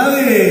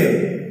அதாவது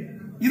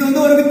இது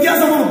வந்து ஒரு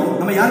வித்தியாசமான போர்.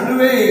 நம்ம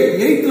யாருக்குமே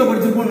 8th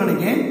படிச்சிருப்போம்னு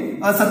நினைக்கிறேன்.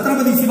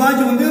 சத்ரபதி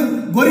சிவாஜி வந்து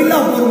கொரில்லா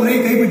போர் முறையை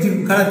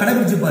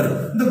கடைபிடிச்சிருப்பாரு.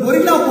 இந்த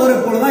கொரில்லா போரை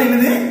போலதான்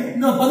என்னது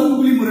இந்த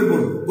பதுங்குக்குழி முறை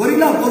போர்.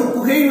 கொரில்லா போர்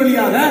புகை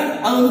வழியாக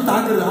அது வந்து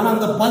தாக்குறது. ஆனா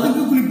அந்த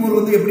பதுங்குக்குழி போர்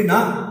வந்து எப்படின்னா,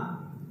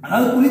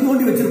 அதாவது குழி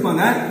தோண்டி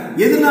வச்சிருப்பாங்க.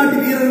 எதிர்நாட்டு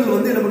வீரர்கள்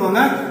வந்து என்ன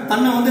பண்ணுவாங்க,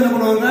 தன்னை வந்து என்ன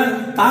பண்ணுவாங்க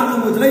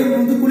தாக்கும் போதுல இவங்க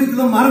வந்து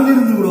குழிக்குள்ள மறைஞ்சு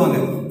இருந்து விடுவாங்க.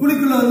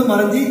 குழிக்குள்ள வந்து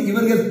மறைஞ்சி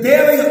இவர்கள்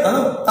தேவை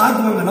அதாவது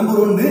தாக்குவாங்க. நம்பர்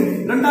 1.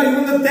 2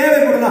 இவங்க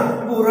தேவைப்படலாம்.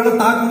 இப்போ ஒரு வேளை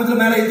தாக்கும் போதுல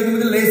மேல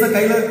இதுக்கு லேசா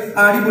கையில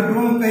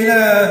அடிபட்டுரும், கையில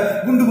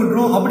குண்டு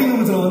பட்டுரும். அப்படிங்கிற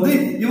பட்சத்துல வந்து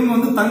இவங்க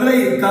வந்து தங்களை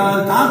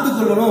காத்து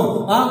கொள்ளணும்.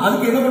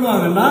 அதுக்கு என்ன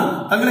பண்ணுவாங்கன்னா,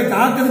 தங்களை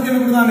காக்கிறதுக்கு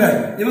என்ன பண்ணுவாங்க,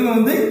 இவங்க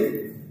வந்து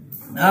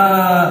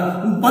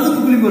பதுக்கு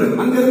குழி வரும்.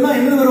 அங்க இருந்தா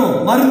என்ன வரும்,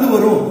 மருந்து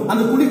வரும்.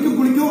 அந்த குழிக்கும்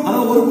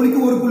அதாவது ஒரு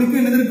குழிக்கும்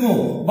என்ன இருக்கும்,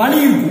 வலி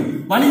இருக்கும்.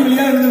 வலி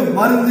வழியா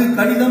மருந்து,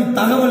 கடிதம்,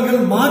 தகவல்கள்,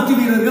 மாற்று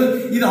வீரர்கள்,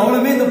 இது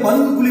அவ்வளவுமே இந்த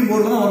பதுங்கு குழி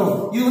போர்ல தான் வரும்.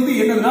 இது வந்து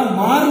என்னன்னா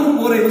மார்பு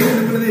போரை வந்து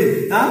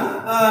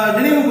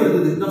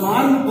நினைவுபடுத்துது. இந்த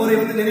மார்பு போரை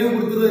வந்து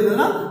நினைவுபடுத்துறது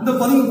என்னன்னா இந்த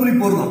பதுங்கு குழி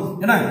போர் தான்.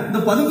 ஏன்னா இந்த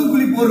பதுங்கு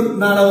குழி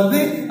போர்னால வந்து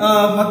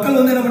மக்கள்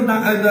வந்து என்ன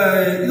பண்ணிட்டாங்க,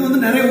 இது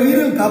வந்து நிறைய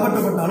உயிர்கள்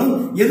காப்பாற்றப்பட்டாலும்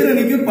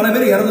எதிரணிக்கு பல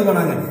பேர் இறந்து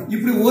போனாங்க.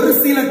 இப்படி ஒரு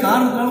சில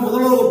காரணத்தினால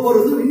முதல்வர் போர்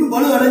வந்து இன்னும்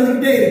வலு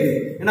அடைஞ்சுக்கிட்டே இருக்கு.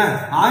 ஏன்னா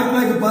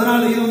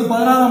 1914 இது வந்து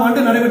 14ஆம்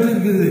ஆண்டு நடைபெற்று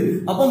இருக்குது.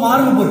 அப்ப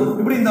மார்பு போர்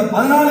இப்படி இந்த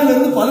 14ல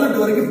இருந்து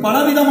 18 வரைக்கும்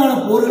பலவிதமான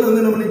போர்கள்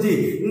வந்து என்ன பண்ணிச்சு,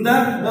 இந்த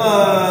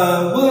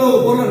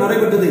போர்ல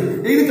நடைபெற்றது.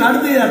 இதுக்கு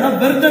அடுத்து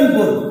வெர்டன்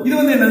போர். இது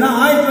வந்து என்னன்னா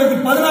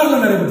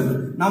 1916ல நடைபெற்றது.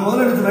 நான்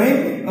முதல்ல என்ன சொன்னேன்,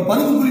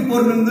 பதுங்குக்குழி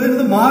போர்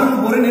என்பது மாறன்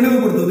போரை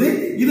நினைவுபடுத்துவது.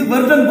 இது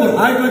வெர்டன் போர்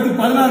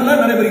 1916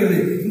 நடைபெறுகிறது.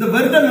 இந்த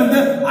வெர்டன் வந்து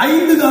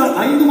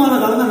 5 மாத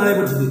காலம் தான்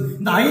நடைபெற்றது.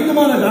 இந்த 5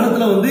 மாத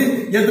காலத்துல வந்து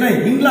எத்தனை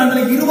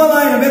இங்கிலாந்துல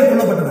 20,000 பேர்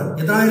கொல்லப்பட்டனர்.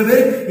 எத்தனாயிரம்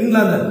பேர்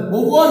இங்கிலாந்துல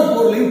ஒவ்வொரு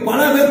போர்லையும்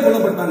பல பேர்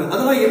கொல்லப்பட்டாங்க.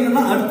 அதெல்லாம்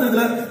என்னன்னா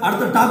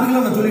அடுத்த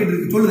டாபிக்ல நான்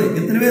சொல்லுறேன்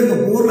எத்தனை பேர் இந்த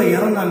போர்ல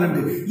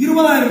இறந்தாங்கன்னு.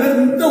 20,000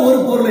 பேர் இந்த ஒரு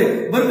போர்ல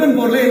வெர்டன்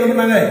போர்ல என்ன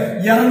பண்ணாங்க,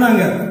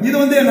 இறந்தாங்க. இது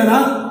வந்து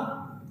என்னன்னா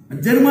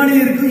ஜெர்மனி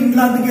இருக்கு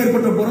இங்கிலாந்துக்கு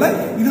ஏற்பட்ட போர்ல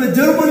இதுல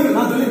ஜெர்மனி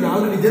நான் சொல்லியிருக்கேன்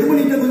ஆல்ரெடி,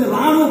 ஜெர்மனிக்கு கொஞ்சம்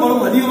ராணுவ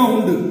பலம் அதிகமா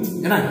உண்டு.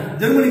 ஏன்னா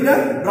ஜெர்மனிக்கு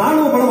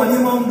ராணுவ பலம்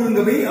அதிகமா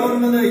உண்டு போய் அவர்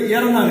வந்து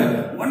இறந்தாங்க.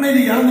 உடனே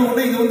இது இறந்த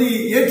உடனே இது வந்து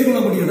ஏற்றுக்கொள்ள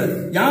முடியல.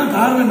 ஏன்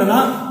காரணம் என்னன்னா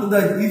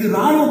இது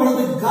ராணுவ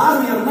பலத்துக்கு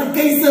காரணம் யாருன்னா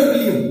கைசர்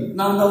வில்லியம்.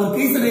 நான் அந்த அவர்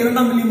கைசர்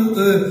 2ஆம் வில்லியம்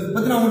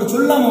பத்தி நான் உங்கள்கிட்ட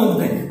சொல்லாம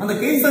வந்துட்டேன். அந்த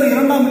கைசர்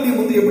 2ஆம் வில்லியம்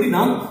வந்து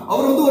எப்படின்னா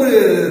அவர் வந்து ஒரு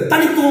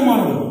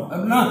தனித்துவமானவர்.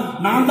 அப்படின்னா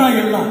நான் தான்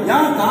எல்லாம்.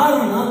 ஏன்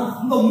காரணம்னா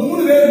இந்த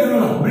 3 பேர்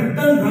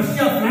பிரிட்டன்,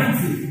 ரஷ்யா,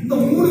 பிரான்ஸ் இந்த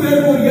 3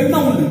 பேருக்கு ஒரு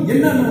எண்ணம் உண்டு.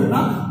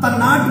 என்னன்னா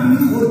தன் நாட்டின்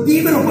மீது ஒரு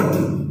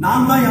தீவிரப்பற்று.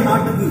 நான் தான் என்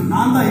நாட்டுக்கு,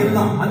 நான் தான்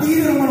எல்லாம்,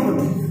 அதிகமான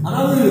பற்று.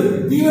 அதாவது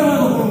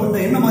தீவிரவாத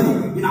குணம் என்ன மாதிரி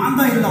நான்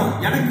தான் எல்லாம்,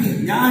 எனக்கு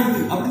ஏன் இது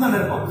அப்படிதான்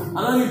நினைப்பான்.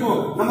 அதாவது இப்போ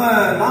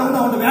நான்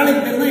தான் அவன்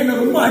வேலைக்கு தெரிந்தா என்ன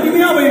ரொம்ப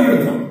அடிமையா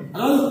பயன்படுத்தலாம்.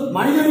 அதாவது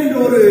மனிதன் என்ற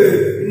ஒரு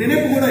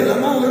நினைப்பு கூட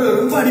இல்லாம ஒரு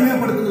ரொம்ப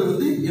அடிமையாப்படுத்துறது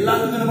வந்து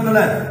எல்லாத்துக்கும் என்ன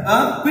பண்ணல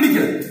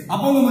பிடிக்கல.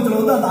 அப்போ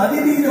வந்து அந்த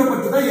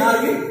அதிதீவிரப்பட்டு தான்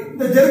யாருக்கு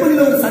இந்த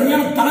ஜெர்மனியில ஒரு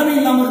சரியான தலைமை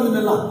இல்லாம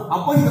இருந்தது.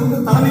 அப்போ இது வந்து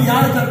தலைமை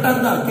யாரு கரெக்டா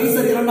இருந்தா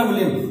கைசர் 2ஆம்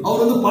வில்லியம்.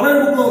 அவர் வந்து பழைய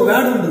புக்ல ஒரு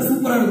வேர்டு உண்டு,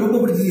 சூப்பரா எனக்கு ரொம்ப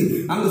பிடிச்சது.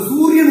 அங்க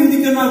சூரியன்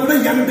உதிக்கனா கூட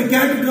என்கிட்ட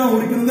கேட்டுட்டு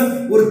உடிக்கணுங்க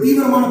ஒரு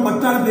தீவிரமான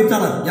பற்றாளர்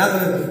பேச்சாளர்,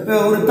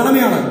 ஒரு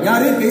தலைமையாளர்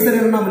யாரு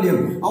கைசர் 2ஆம்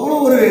வில்லியம்.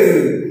 அவ்வளவு ஒரு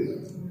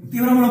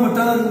தீவிரமான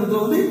பற்றாளர்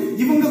வந்து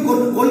இவங்க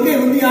கொள்கை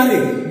வந்து யாரு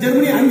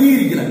ஜெர்மனி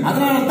அங்கீகரிக்கல.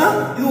 அதனாலதான்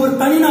இது ஒரு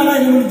தனி நாடா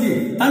இருந்துச்சு.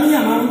 தனியா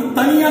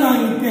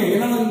நான் இருக்கேன்.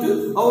 ஏன்னா வந்து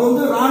அவர்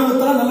வந்து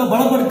ராணுவத்தால நல்லா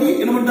பலப்படுத்தி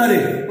என்ன பண்ணிட்டாரு,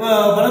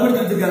 பலப்படுத்தி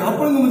வச்சிருக்காரு.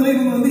 அப்பொழுது முதல்ல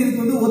இவங்க வந்து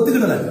இதுக்கு வந்து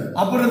ஒத்துக்கிடல.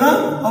 அப்புறம்தான்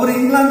அவர்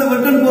இங்கிலாந்து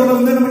வெர்டன் போர்ல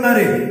வந்து என்ன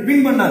பண்ணாரு,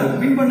 வின் பண்ணாரு.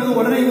 வின் பண்ணது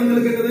உடனே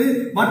இவங்களுக்கு இருக்குது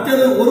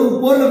மற்றது ஒரு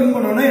போர்ல வின்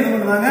பண்ணோன்னா என்ன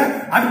பண்றாங்க,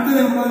 அடுத்தது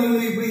என்ன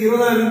பண்ணாங்க, இப்படி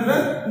 20,000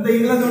 இந்த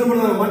இங்கிலாந்து என்ன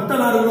பண்ணுவாங்க, மற்ற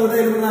நாடுகளோட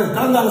என்ன பண்ணாங்க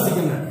கலந்து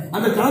ஆலோசிக்கங்க.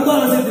 அந்த கலந்து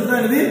ஆலோசனை தான்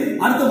என்னது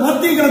அடுத்த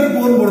மத்திய கிழக்கு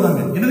போர்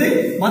போடுறாங்க. என்னது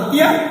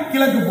மத்திய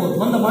கிழக்கு போர்.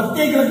 அந்த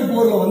மத்திய கிழக்கு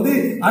போர்ல வந்து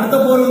அடுத்த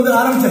போர் வந்து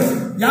ஆரம்பிச்சாச்சு.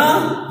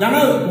 ஏன்னா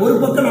ஒரு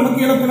பக்கம்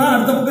நமக்கு இழப்புனா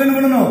அடுத்த பக்கம் என்ன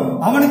பண்ணணும்,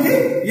 அவனுக்கு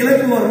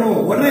இழப்பு வரணும்.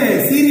 உடனே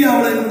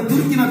சீரியாவில்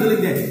துருக்கி நான்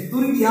சொல்லிருக்கேன்.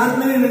 துருக்கி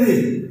யாருக்குமே என்னது,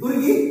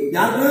 துருக்கி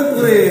யாருக்குமே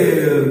ஒரு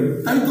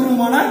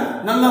தனித்துவமான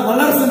நல்ல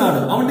வல்லரசு நாடு,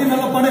 அவன்கிட்ட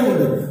நல்ல படை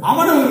உண்டு.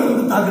 அவனை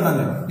வந்து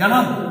தாக்குறாங்க. ஏன்னா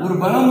ஒரு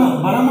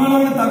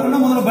பலமானவனை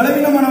தாக்கணும், முதல்ல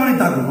பலவீனமானவனை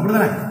தாக்கணும்.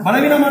 அப்படிதானே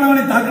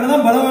பலவீனமானவனை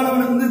தாக்கினதான்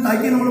பலமானவனை வந்து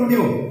தாக்கி என்ன பண்ண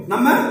முடியும்,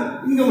 நம்ம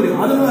இங்க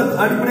முடியும். அதனோட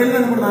அடிப்படையில்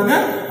என்ன பண்ணாங்க,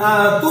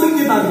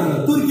 துருக்கியை தாக்குறாங்க.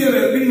 துருக்கியை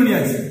வின்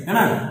பண்ணியாச்சு.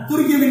 ஏன்னா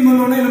துருக்கியை வின்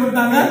பண்ண என்ன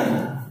பண்ணிட்டாங்க,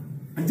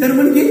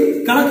 ஜெர்மனிக்கு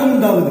கலக்கம்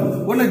உண்டாகுது.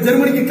 உடனே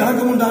ஜெர்மனிக்கு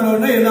கலக்கம் உண்டான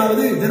உடனே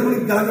ஏதாவது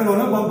ஜெர்மனிக்கு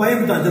கலக்கணும்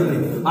பயந்துட்டான் ஜெர்மனி.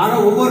 ஆனா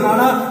ஒவ்வொரு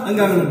நாடா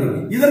அங்க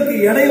இதற்கு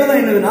இடையில தான்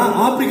என்னதுன்னா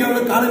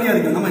ஆப்பிரிக்காவில் காலனியா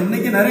இருக்கு. நம்ம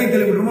இன்னைக்கு நிறைய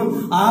கேள்விப்பட்டிருக்கோம்.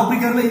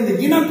 ஆப்பிரிக்காவில் இந்த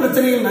இன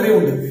பிரச்சனைகள் நிறைய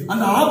உண்டு.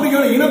 அந்த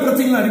ஆப்பிரிக்காவில் இன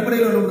பிரச்சனைகள்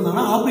அடிப்படையில் என்ன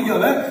பண்ணாங்கன்னா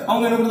ஆப்பிரிக்காவை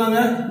அவங்க என்ன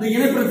பண்ணாங்க, இந்த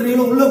இன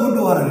பிரச்சனைகளை உள்ள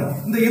கொண்டு வராங்க.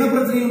 இந்த இன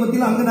பிரச்சனைகள்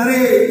பத்தியில் அங்க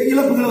நிறைய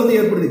இழப்புகள் வந்து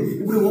ஏற்படுது.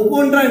 இப்படி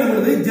ஒவ்வொன்றா என்ன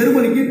பண்ணுது,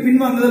 ஜெர்மனிக்கு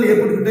பின்வாங்குதல்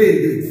ஏற்பட்டுக்கிட்டே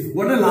இருக்குது.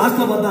 உடனே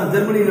லாஸ்ட்ல பார்த்தா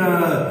ஜெர்மனி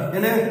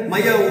என்ன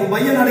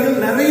மைய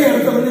நாடுகள் நிறைய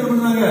இடத்துல வந்து என்ன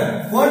பண்ணாங்க,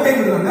 கோட்டை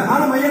விடுறாங்க.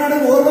 ஆனா மைய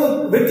நாடுகள் ஓரளவு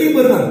வெற்றியும்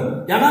பெறுறாங்க.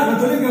 ஏன்னா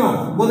சொல்லிருக்கலாம்,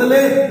 முதல்ல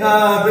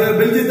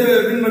பெல்ஜியத்தை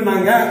வின்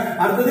பண்ணாங்க.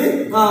 அடுத்தது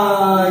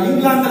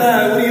இங்கிலாந்துல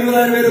ஒரு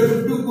 20,000 பேர்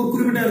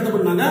குறிப்பிட்ட இடத்த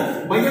பண்ணாங்க.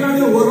 மைய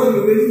நாடுகள்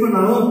ஓரளவு வின்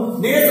பண்ணாலும்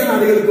நேச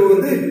நாடுகளுக்கு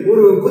வந்து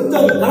ஒரு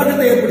கொஞ்சம்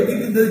கலக்கத்தை ஏற்படுத்தி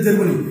இருந்தது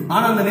ஜெர்மனி.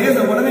 ஆனா அந்த நேச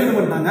உடனே என்ன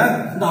பண்ணாங்க,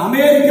 இந்த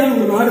அமெரிக்கான்னு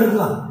ஒரு நாடு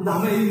இருக்கலாம். இந்த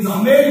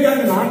அமெரிக்கா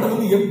நாட்டை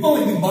வந்து எப்ப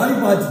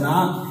பாதிப்பு ஆச்சுன்னா,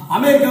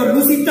 அமெரிக்கா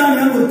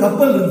லுசிட்டானியான்னு ஒரு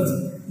கப்பல் இருந்துச்சு.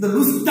 இந்த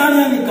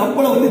லுசிட்டானியா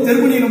கப்பலை வந்து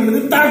ஜெர்மனி என்ன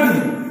பண்ணுது,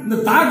 தாக்குது. இந்த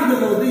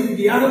தாக்குதல வந்து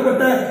இதுக்கு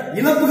ஏகப்பட்ட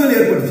இழப்புகள்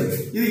ஏற்படுச்சு.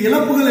 இது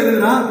இழப்புகள்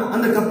என்னன்னா,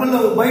 அந்த கப்பல்ல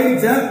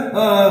பயணிச்ச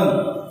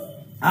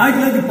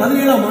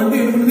 1917ஆம்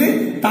ஆண்டு என்ன பண்ணுது,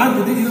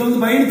 தாக்குது. இதுல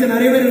வந்து பயணிச்ச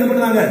நிறைய பேர் என்ன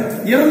பண்ணாங்க,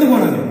 இறந்து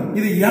போனாங்க.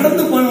 இது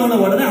இறந்து போன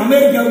உடனே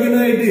அமெரிக்காவுக்கு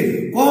என்ன ஆயிட்டு,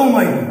 கோபம்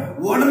ஆயிட்டு.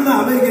 உடனே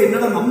அமெரிக்கா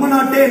என்னடா நம்ம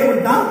நாட்டே என்ன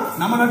பண்ணிட்டான்,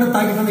 நம்ம நாட்டை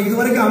தாக்கிட்டாங்க. இது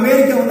வரைக்கும்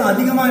அமெரிக்கா வந்து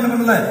அதிகமா என்ன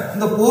பண்ணல,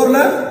 இந்த போர்ல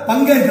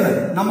பங்கேற்கல.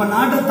 நம்ம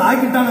நாட்டை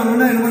தாக்கிட்டான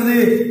என்ன பண்ணுது,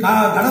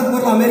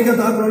 கடற்போர்ல அமெரிக்கா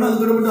தாக்கணும்னு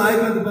அதுக்கு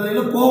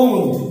 1917 கோபம்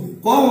வந்துச்சு.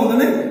 கோபம்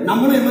வந்து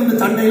நம்மளும் இந்த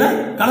சண்டையில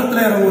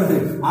களத்துல இறங்க.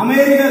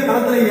 அமெரிக்கா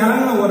களத்துல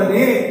இறங்கின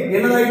உடனே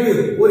என்னதாயிட்டு,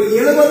 ஒரு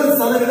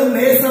 70%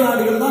 நேச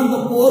நாடுகள் தான் இந்த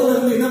போர்ல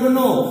இருந்து என்ன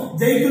பண்ணும்,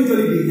 ஜெயிக்கும்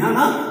சொல்லிட்டு.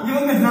 ஏன்னா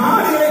இவங்க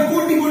நாடுகளை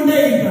கூட்டிக் கொண்டே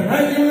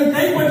இருக்காங்க, இவங்க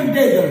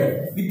கைப்பற்றிக்கிட்டே இருக்காங்க.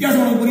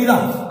 வித்தியாசம் உனக்கு புரியுதா?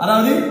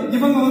 அதாவது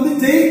இவங்க வந்து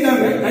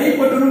ஜெயிக்காங்க,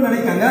 கைப்பற்றணும்னு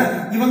நினைக்காங்க.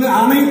 இவங்க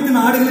அனைத்து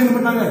நாடுகளையும் என்ன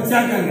பண்ணாங்க,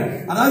 சேர்க்காங்க.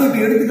 அதாவது இப்ப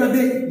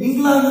எடுத்துக்காட்டு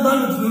இங்கிலாந்து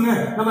தான் வச்சுக்கோங்க.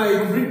 நம்ம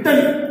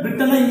பிரிட்டன்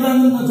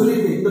இங்கிலாந்து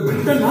சொல்லியிருக்கு. இந்த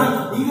பிரிட்டன்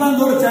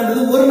இங்கிலாந்தோட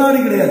சேர்ந்தது ஒரு நாடு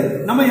கிடையாது.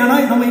 நம்ம ஏன்னா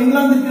நம்ம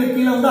இங்கிலாந்துக்கு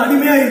கீழே வந்து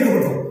அடிமையா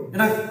இருக்கப்பட்டோம்.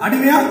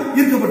 அடிமையா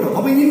இருக்கப்பட்டோம்.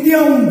 அப்ப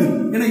இந்தியாவும் உண்டு.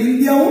 ஏன்னா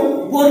இந்தியாவும்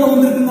போர்ல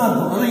வந்திருக்குன்னு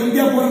அர்த்தம். அதான்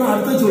இந்தியா போர்ல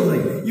அடுத்த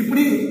சொல்றேன்.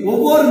 இப்படி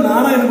ஒவ்வொரு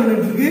நாடா என்ன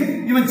பண்ணிட்டு இருக்கு.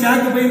 இவன்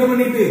சேக்க போய் என்ன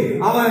பண்ணிட்டு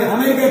அவன்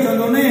அமெரிக்கா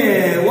சொன்னோடனே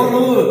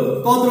ஓரளவு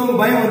தோத்துறவங்க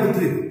பயம்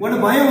வந்துச்சு. உடனே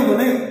பயம்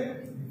வந்தோடனே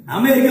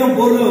அமெரிக்கா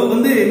போர்ல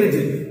வந்து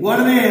என்னச்சு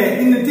உடனே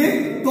நின்றுச்சு.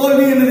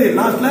 தோல்வி என்னது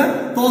லாஸ்ட்ல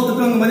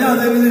தோத்துட்டவங்க மாதிரி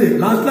அது என்னது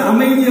லாஸ்ட்ல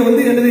அமைதியை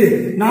வந்து என்னது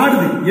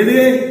நாடுது. எது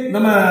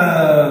நம்ம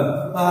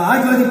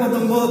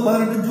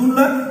 1918 ஜூன்ல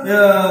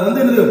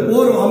வந்து என்னது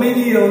போர்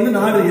அமைதியை வந்து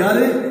நாடு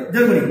யாரு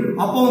ஜெர்மனி.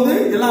 அப்போ வந்து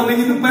எல்லா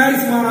அமைதியும்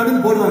பாரிஸ்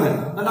மாநாடுன்னு போடுவாங்க.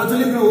 நான்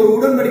சொல்லியிருக்கேன் ஒரு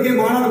உடன்படிக்கை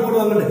மாநாடு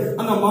போடுவாங்கன்னு.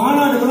 அந்த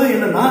மாநாடுகள்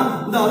என்னன்னா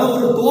இந்த அதாவது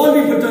ஒரு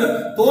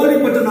தோல்வி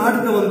பெற்ற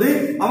நாட்டுக்கு வந்து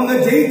அவங்க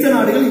ஜெயிச்ச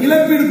நாடுகள்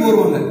இழப்பீடு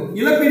கோருவாங்க.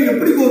 இழப்பீடு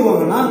எப்படி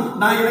கோருவாங்கன்னா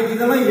நான் எனக்கு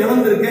இதெல்லாம்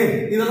இழந்திருக்கேன்,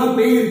 இதெல்லாம்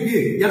பெய்யிருக்கு,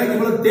 எனக்கு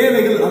இவ்வளவு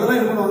தேவைகள் அதெல்லாம்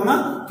என்ன பண்ணுவாங்கன்னா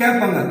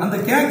கேட்பாங்க. அந்த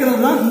கேட்கறது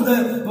தான் இந்த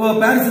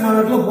பாரிஸ்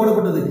மாநாட்டில்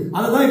போடப்பட்டது.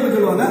 அதான் இப்ப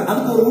சொல்லுவாங்க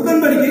அதுக்கு ஒரு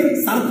உடன்படிக்கை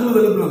சரத்துல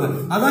எழுப்புவாங்க.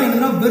 அதான்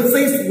என்னன்னா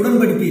வெர்சைஸ்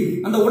உடன்படிக்கை.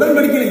 அந்த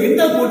உடன்படிக்கையில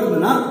என்ன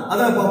போட்டிருக்குன்னா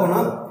அதான்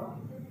பார்ப்போம்னா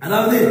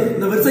அதாவது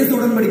இந்த வெர்சைஸ்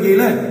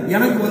உடன்படிக்கையில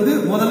எனக்கு வந்து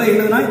முதல்ல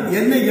என்னன்னா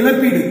என்ன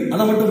இழப்பீடு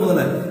அதை மட்டும்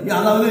முதல்ல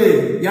அதாவது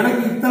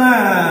எனக்கு இத்தனை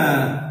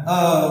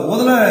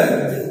முதல்ல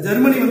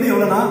ஜெர்மனி வந்து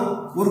எவ்வளவுனா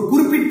ஒரு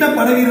குறிப்பிட்ட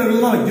படை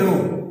வீரர்கள் தான்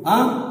வைக்கணும்.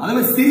 அதே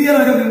மாதிரி சிறிய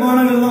ரக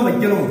விமானங்கள் தான்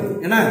வைக்கணும்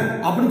என்ன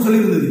அப்படின்னு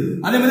சொல்லி இருந்தது.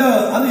 அதே மாதிரி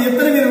அது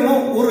எத்தனை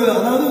வீரர்களும் ஒரு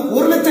அதாவது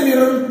 1,00,000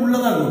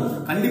 வீரர்களுக்குள்ளதான் இருக்கும்.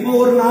 கண்டிப்பா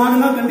ஒரு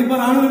நாடுனா கண்டிப்பா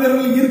ராணுவ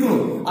வீரர்கள்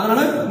இருக்கணும். அதனால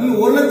நீங்க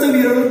 1,00,000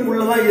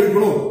 வீரர்களுக்குள்ளதான்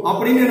இருக்கணும்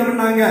அப்படின்னு என்ன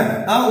பண்ணாங்க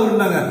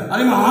இருந்தாங்க.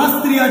 அதே மாதிரி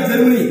ஆஸ்திரியா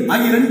ஜெர்மனி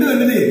ஆகிய ரெண்டு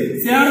என்னது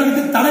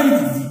சேரத்துக்கு தடை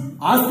விதிச்சு.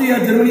 ஆஸ்திரியா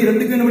ஜெர்மனி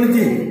ரெண்டுக்கு என்ன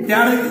பண்ணுச்சு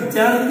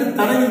சேரத்துக்கு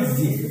தடை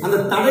விதிச்சு. அந்த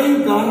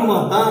தடையின் காரணமா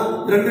தான்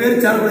 2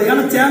 பேரும் சேரக்கூடாது.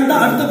 ஏன்னா சேர்ந்தா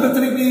அடுத்த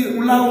பிரச்சனைக்கு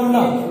உள்ளாகும்ல.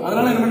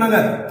 அதனால என்ன பண்ணாங்க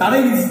தடை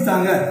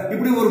விதிச்சுட்டாங்க.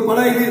 இப்படி ஒரு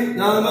பல இது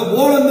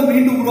போலந்து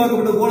மீண்டும்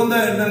உருவாக்கப்பட்ட போலந்த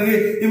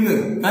இவங்க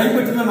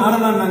கைப்பற்றின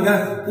நாடலான்னாங்க.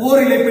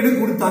 போர் இழப்பீடு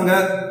கொடுத்தாங்க.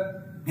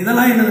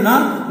 இதெல்லாம் என்னதுன்னா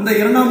இந்த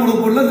 2ஆம்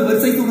உலகப் போர்ல இந்த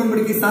வெர்சைஸ்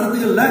உடன்படிக்கை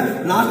சரத்துகள்ல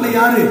நாட்டுல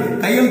யாரு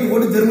கையெழுத்து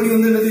போட்டு ஜெர்மனி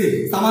வந்து என்னது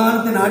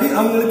சமாதானத்தை நாடி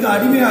அவங்களுக்கு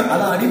அடிமையா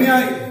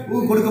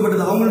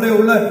கொடுக்கப்பட்டது. அவங்களுடைய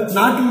உள்ள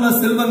நாட்டில் உள்ள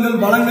செல்வங்கள்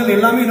வளங்கள்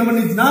எல்லாமே என்ன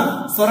பண்ணிச்சுன்னா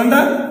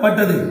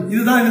சுரண்டப்பட்டது.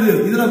 இதுதான்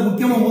இதுல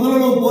முக்கியமா முதல்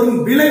உலகப்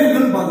போரின்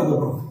விளைவுகள் பார்க்க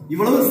போறோம்.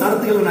 இவ்வளவு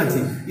சரத்துகள்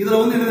ஆச்சு. இதுல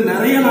வந்து என்னது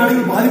நிறைய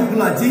நாடுகள்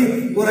பாதிப்புகளாச்சு.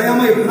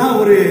 குறையாம எப்படின்னா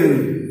ஒரு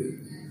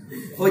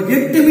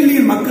 8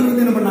 மில்லியன் மக்கள்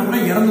வந்து என்ன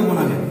பண்ணாங்கன்னா இறந்து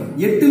போனாங்க.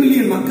 8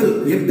 மில்லியன் மக்கள்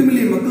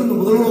இந்த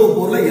முதல் உலகப்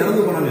போர்ல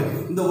இறந்து போனாங்க.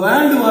 இந்த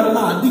வேர்ல்டு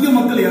வார்ல அதிக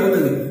மக்கள்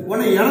இறந்தது.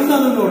 உடனே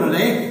இறந்தாதுன்ற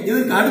உடனே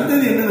இதுக்கு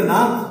அடுத்தது என்னன்னா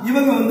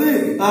இவங்க வந்து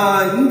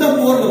இந்த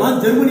போர்ல தான்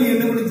ஜெர்மனி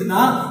என்ன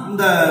பண்ணுச்சுன்னா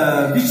இந்த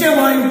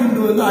விஷவாயு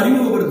குண்டு வந்து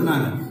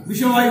அறிமுகப்படுத்தினாங்க.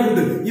 விஷவாயு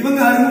குண்டு இவங்க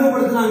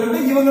அறிமுகப்படுத்தினாங்க,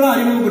 இவங்களும்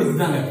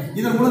அறிமுகப்படுத்திட்டாங்க.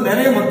 இதன் மூலம்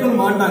நிறைய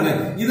மக்கள் மாட்டாங்க.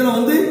 இதுல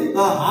வந்து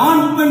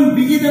ஆண் பெண்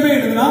விகிதமே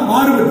என்னன்னா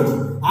மாறுபட்டுச்சு.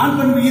 ஆண்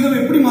பெண் விகிதம்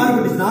எப்படி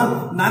மாறுபட்டுச்சுன்னா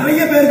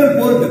நிறைய பேர்கள்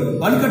போருக்கு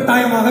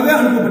வலுக்கட்டாயமாகவே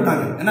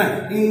அனுப்பப்பட்டாங்க. என்ன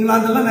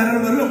இங்கிலாந்துல நிறைய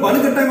பேர்கள்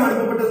வலுக்கட்டாயம்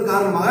அனுப்பப்பட்டது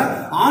காரணமாக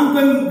ஆண்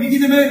பெண்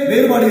விகிதமே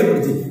வேறுபாடு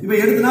ஏற்பட்டுச்சு. இப்ப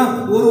எடுத்துனா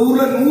ஒரு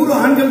ஊர்ல 100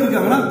 ஆண்கள்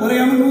இருக்காங்கன்னா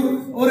குறையாம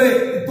ஒரு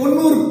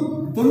 90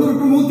 to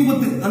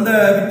 110 அந்த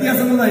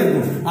வித்தியாசங்கள் தான்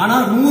இருக்கும். ஆனா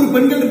 100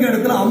 பெண்கள் இருக்க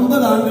இடத்துல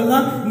 50 ஆண்கள்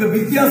தான் இங்க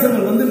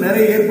வித்தியாசங்கள் வந்து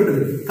நிறைய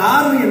ஏற்பட்டது.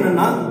 காரணம்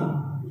என்னன்னா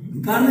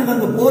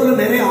அந்த போர்ல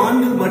நிறைய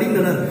ஆண்கள்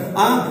மடிந்தனர்.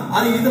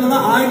 அது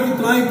இதுலதான்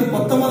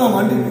 1919ஆம்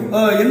ஆண்டு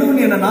என்ன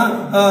பண்ணி என்னன்னா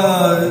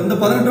இந்த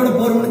 18ஓட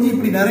போர் முடிஞ்சு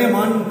இப்படி நிறைய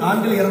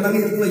ஆண்கள் இறந்தாங்க.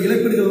 இதுக்குள்ள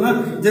இழப்பீடுகள்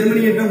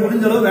ஜெர்மனி என்ற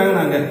முடிஞ்ச அளவு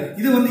வாங்கினாங்க.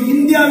 இது வந்து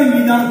இந்தியாவின்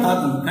மீதான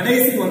தாக்கம்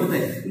கடைசி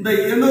வந்துட்டு இந்த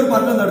 200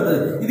 பார்த்து அடுத்தது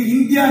இது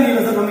இந்தியா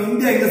நீல சார். நம்ம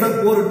இந்தியா எங்க சார்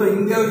போரிட்டோம்,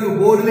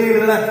 இந்தியாவுக்கு போர்டிலே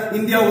இல்ல,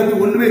 இந்தியா வந்து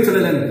ஒண்ணுமே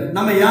சொல்லல.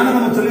 நம்ம யானை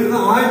நம்ம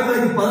சொல்லிருக்கோம்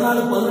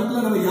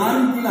 1914-18 நம்ம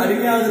யாரும் கீழே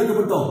அடிமையாக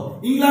இருக்கப்பட்டோம்,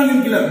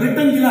 இங்கிலாந்தின் கீழே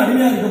பிரிட்டன் கீழே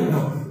அடிமையாக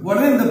இருக்கப்பட்டோம்.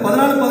 உடனே இந்த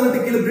 14-18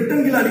 கீழே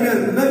பிரிட்டன் கீழே அடிமையா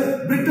இருக்கிற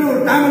பிரிட்டன் ஒரு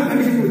டைம் அண்ட்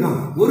கண்டிஷன்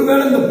கொடுக்காங்க.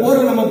 ஒருவேளை இந்த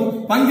போர்ல நம்ம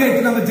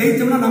பங்கேற்று நம்ம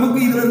ஜெயிச்சோம்னா நமக்கு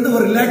இதுல இருந்து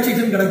ஒரு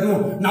ரிலாக்ஸேஷன்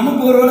கிடைக்கும்,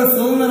 நமக்கு ஒருவேளை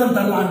சுதந்திரம்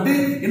தரலான்ட்டு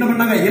என்ன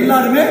பண்ணாங்க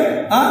எல்லாருமே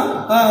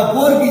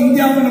போருக்கு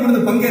இந்தியாவுக்கு என்ன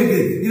பண்ணது பங்கேற்று.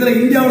 இதுல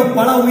இந்தியாவோட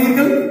பல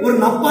உயிர்கள் ஒரு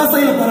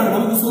நப்பாசையில போறாங்க.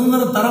 நமக்கு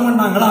சுதந்திரம் தர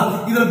மாட்டாங்களா,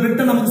 இதுல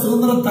பிரிட்டன் நமக்கு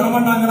சுதந்திரம் தர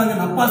மாட்டாங்களா,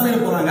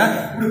 நப்பாசையில போறாங்க.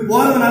 இப்படி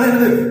போறதுனால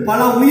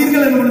பல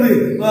உயிர்கள் என்ன பண்ணுது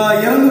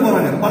இறந்து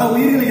போறாங்க. பல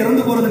உயிர்கள்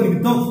இறந்து போறது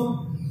நிமித்தம்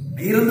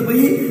இறந்து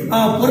போய்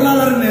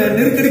பொருளாதார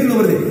நெருக்கடிக்குள்ள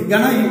வருது.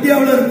 ஏன்னா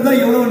இந்தியாவில் இருந்தா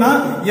எவ்வளவுனா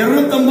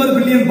 250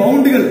 பில்லியன்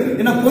பவுண்டுகள்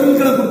என்ன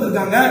பொருட்களை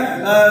கொடுத்திருக்காங்க,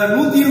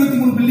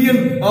 123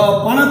 பில்லியன்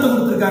பணத்தை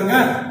கொடுத்திருக்காங்க,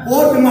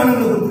 போர்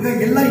விமானங்களை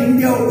கொடுத்திருக்காங்க. எல்லாம்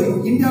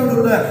இந்தியாவில்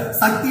உள்ள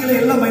சக்திகளை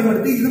எல்லாம்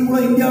பயன்படுத்தி இதன்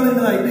மூலம்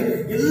இந்தியாவில் ஆயிட்டு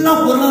எல்லா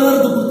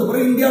பொருளாதாரத்தை கொடுத்த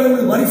பிறகு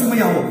இந்தியாவில் வரி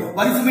சுமையாகும்.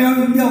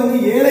 இந்தியா வந்து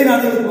ஏழை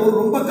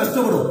நாடுகளுக்கு ரொம்ப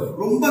கஷ்டப்படும்.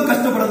 ரொம்ப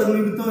கஷ்டப்படாத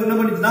நிமித்தம் என்ன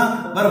பண்ணிச்சுன்னா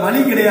வேற வழி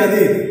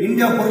கிடையாது.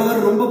 இந்தியா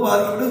பொருளாதாரம் ரொம்ப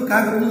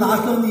பாதிக்கப்பட்டு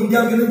லாஸ்ட்ல வந்து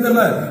இந்தியாவுக்கு இருந்து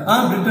தரல,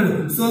 பிரிட்டன்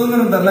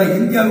சுதந்திரம் தரல,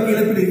 இந்தியாவுக்கு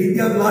இழப்பீடு,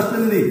 இந்தியாவுக்கு லாஸ்ட்ல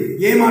இருந்து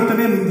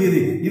ஏமாற்றமே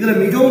முந்தியது. இதுல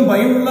மிகவும்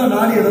பயனுள்ள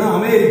நாடு எதுனா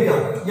அமெரிக்கா.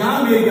 ஏன்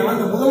அமெரிக்கா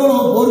இந்த முதல்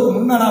உலக போருக்கு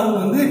முன்னாடி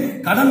வந்து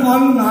கடன்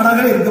வாங்கும்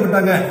நாடாக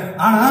இருக்கப்பட்டாங்க.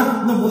 ஆனா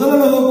இந்த முதல்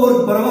உலக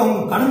போருக்கு பிறகு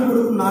அவங்க கடன்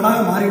கொடுக்கும்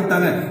நாடாக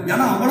மாறிவிட்டாங்க.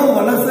 ஏன்னா அவ்வளவு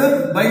வளர்ச்சி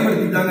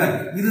பயன்படுத்திட்டாங்க.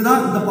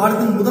 இதுதான் இந்த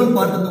பாடத்தின் முதல்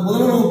பாட்டு. இந்த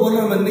முதல் உலக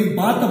போர்ல நம்ம இன்னைக்கு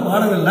பார்த்த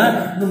பாடங்கள்ல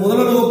இந்த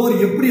முதல் உலக போர்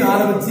போர் எப்படி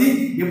ஆரம்பிச்சு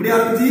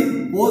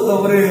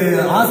ஒரு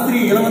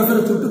ஆஸ்திரிய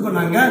இளவரசரை சுட்டு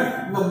கொண்டாங்க.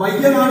 இந்த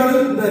மைய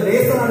நாடுகள் இந்த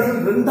தேச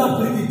நாடுகள் ரெண்டா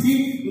பிரிஞ்சிச்சு.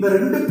 இந்த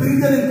ரெண்டு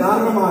பிரிஞ்சதின்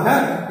காரணமாக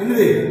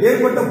என்னது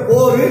ஏற்பட்ட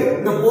போர்.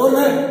 இந்த போர்ல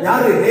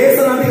யாரு தேச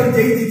நாடுகள்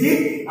ஜெயிச்சிச்சு.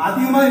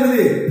 அதிகமா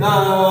என்னது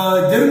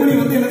ஜெர்மனி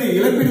வந்து என்னது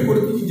இழப்பீடு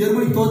கொடுத்துச்சு.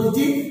 ஜெர்மனி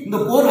தோத்துச்சு. இந்த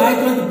போர்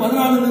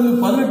 1914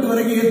 18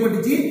 வரைக்கும்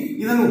ஏற்பட்டுச்சு.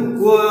 இதன்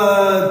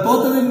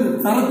தோத்ததின்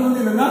சரத்து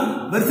வந்து என்னன்னா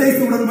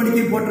வெர்சைஸ்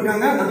உடன்படிக்கை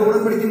போட்டிருக்காங்க. அந்த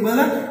உடன்படிக்கையின்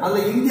போது அதுல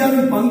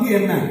இந்தியாவின் பங்கு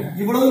என்ன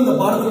இவ்வளவு இந்த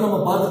பாடத்துல நம்ம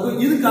பார்த்துட்டோம்.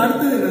 இதுக்கு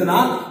அடுத்தது என்னன்னா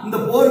இந்த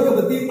போருக்கு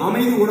பத்தி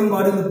அமைதி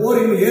உடன்பாடு, இந்த போர்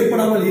இன்னும்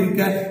ஏற்படாமல்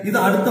இருக்க, இது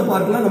அடுத்த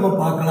பாட்டுல நம்ம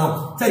பார்க்கலாம்.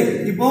 சரி,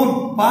 இப்போ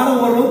பாடம்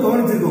ஓரளவு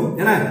கவனிச்சிருக்கோம்.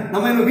 ஏன்னா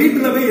நம்ம எங்க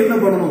வீட்டுல போய் என்ன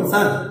பண்ணணும்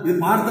சார், இது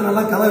பாடத்தை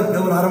நல்லா கதை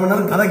ஒரு அரை மணி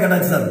நேரம் கதை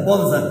கேட்டாச்சு சார்,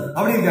 போதும் சார்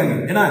அப்படி இருக்காங்க.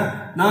 ஏன்னா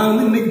நான்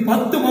வந்து இன்னைக்கு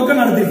 10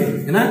 பக்கம் நடத்திருக்கேன்.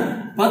 ஏன்னா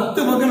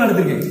 10 பக்கம்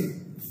நடத்திருக்கேன்.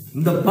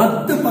 இந்த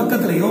 10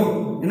 பக்கத்திலையும்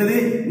என்னது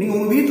நீங்க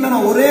உங்க வீட்டுல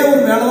நான் ஒரே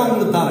ஒரு வேலை தான்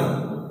உங்களுக்கு தரேன்.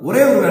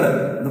 ஒரே ஒரு வேலை.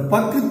 இந்த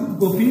பக்கு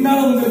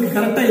பின்னால உங்களுக்கு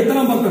கரெக்டா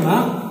எத்தனை பக்கம்னா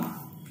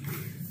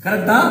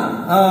கரெக்டா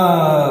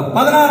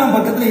 16ஆம்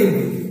பக்கத்துல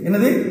இருக்கு.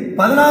 என்னது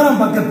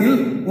 16ஆம் பக்கத்தில்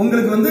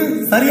உங்களுக்கு வந்து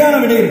சரியான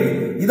விடை இருக்கு.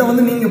 இதை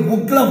வந்து நீங்க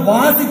புக்ல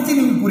வாசிச்சு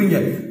நீங்க புரியுங்க.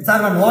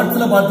 சார் நான்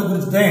நோட்ஸ்ல பார்த்து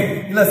குறிச்சிட்டேன்,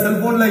 இல்ல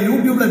செல்போன்ல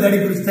யூடியூப்ல தேடி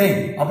குறிச்சிட்டேன்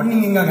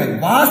அப்படின்னு நீங்க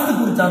வாசித்து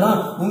குறிச்சாதான்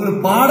உங்களுக்கு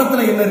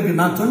பாடத்துல என்ன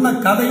இருக்கு நான் சொன்ன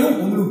கதையும்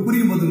உங்களுக்கு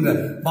புரியும் போதுங்க.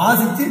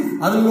 வாசிச்சு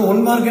அதுல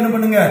 1 மார்க் என்ன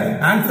பண்ணுங்க,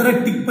 ஆன்சரை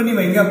டிக் பண்ணி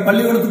வைங்க.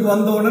 பள்ளிக்கூடத்துக்கு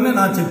வந்த உடனே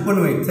நான் செக்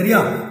பண்ணுவேன். சரியா?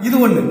 இது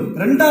ஒண்ணு.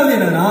 ரெண்டாவது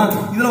என்னன்னா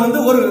இதுல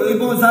வந்து ஒரு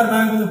இப்போ சார்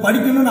நான் கொஞ்சம்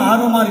படிக்கணும்னு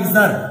ஆர்வமா இருக்கு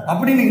சார்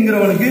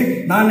அப்படின்னுங்கிறவனுக்கு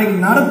நான் இன்னைக்கு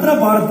நடத்துற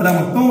பாடத்துல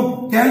மட்டும்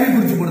கேள்வி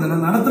குறிச்சு போடுது.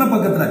 நான் நடத்துற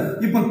பக்கத்துல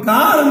இப்ப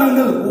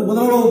காரணங்கள்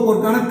முதல்ல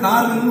போருக்கான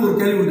காரணங்கள் ஒரு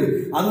கேள்வி உண்டு.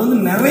 அது வந்து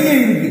நிறைய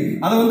இருக்கு.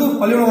 அதை வந்து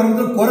பள்ளியோட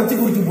வரம்புல குறைச்சு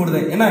குறிச்சு போடுது.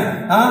 என்ன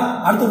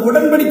அடுத்த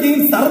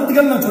உடன்படிக்கையின்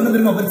சரத்துகள் நான் சொன்ன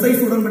தெரியுமா,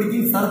 வெர்சைஸ்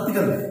உடன்படிக்கையின்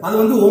சரத்துகள் அது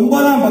வந்து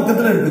 9ஆம்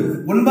பக்கத்துல இருக்கு.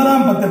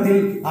 9ஆம்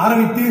பக்கத்தில்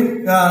ஆரம்பித்து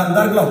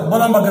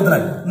 9ஆம் பக்கத்துல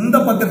இந்த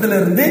பக்கத்துல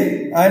இருந்து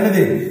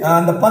என்னது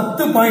அந்த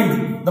 10 பாயிண்ட்,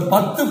 இந்த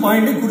 10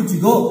 பாயிண்ட்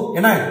குறிச்சுக்கோ.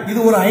 ஏன்னா இது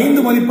ஒரு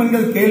 5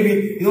 மதிப்பெண்கள் கேள்வி.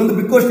 இது வந்து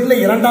பிக் கொஸ்டின்ல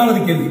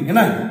 2வது கேள்வி.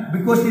 ஏன்னா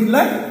பிக் கொஸ்டின்ல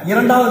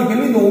 2வது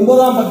கேள்வி இந்த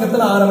 9ஆம்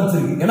பக்கத்துல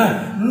ஆரம்பிச்சிருக்கு. ஏன்னா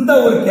இந்த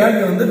ஒரு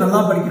கேள்வி வந்து நல்லா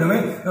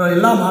படிக்கிறவன்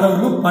எல்லா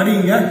மாணவர்களும்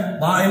படிங்க.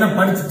 என்ன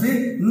படிச்சுட்டு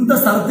இந்த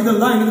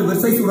சரத்துகள் தான் எனக்கு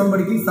வெர்சைஸ்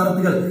உடன்படிக்கை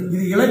சரத்துகள்.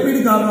 இது இழப்பீடு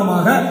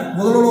காரணமாக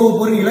முதலுலக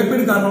போரின்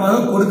இழப்பீடு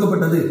காரணமாக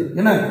கொடுக்கப்பட்டது.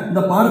 ஏன்னா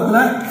இந்த பாடத்துல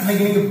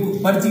இன்னைக்கு நீங்க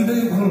படிச்சுக்கிட்டு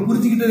உங்களுக்கு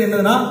புரிச்சுக்கிட்டது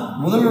என்னதுன்னா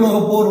முதல் உலக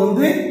போர்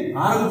வந்து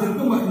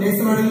ஆரம்பிச்சிருக்கும் நேச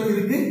நாடுகள்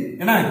இருக்கு.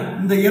 ஏன்னா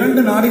இந்த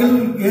 2 நாடுகள்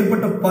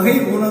ஏற்பட்ட பகை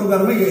உணர்வு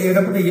காரணமாக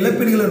ஏற்பட்ட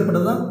இழப்பீடுகள்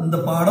ஏற்பட்டதுதான் இந்த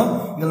பாடம்.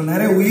 இதுல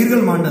நிறைய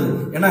உயிர்கள் மாண்டது.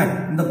 ஏன்னா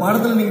இந்த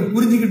பாடத்துல நீங்க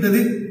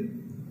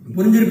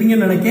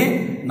புரிஞ்சிருப்பீங்கன்னு நினைக்கிறேன்.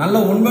 நல்ல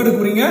ஒன்பது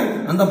குறிங்க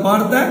அந்த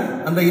பாடத்தை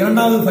அந்த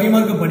 2வது 5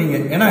 மார்க் படிங்க.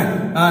 ஏன்னா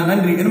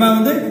நன்றி. என்ன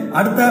வந்து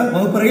அடுத்த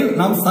வகுப்பறையில்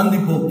நாம்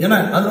சந்திப்போம். ஏன்னா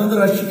அதுல வந்து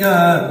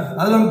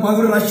அதுல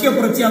நம்ம ரஷ்ய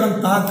புரட்சி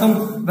அதன் தாக்கம்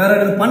வேற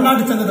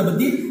பன்னாட்டு சங்கத்தை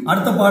பத்தி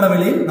அடுத்த பாட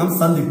வேளையில் நாம்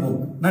சந்திப்போம்.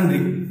 நன்றி.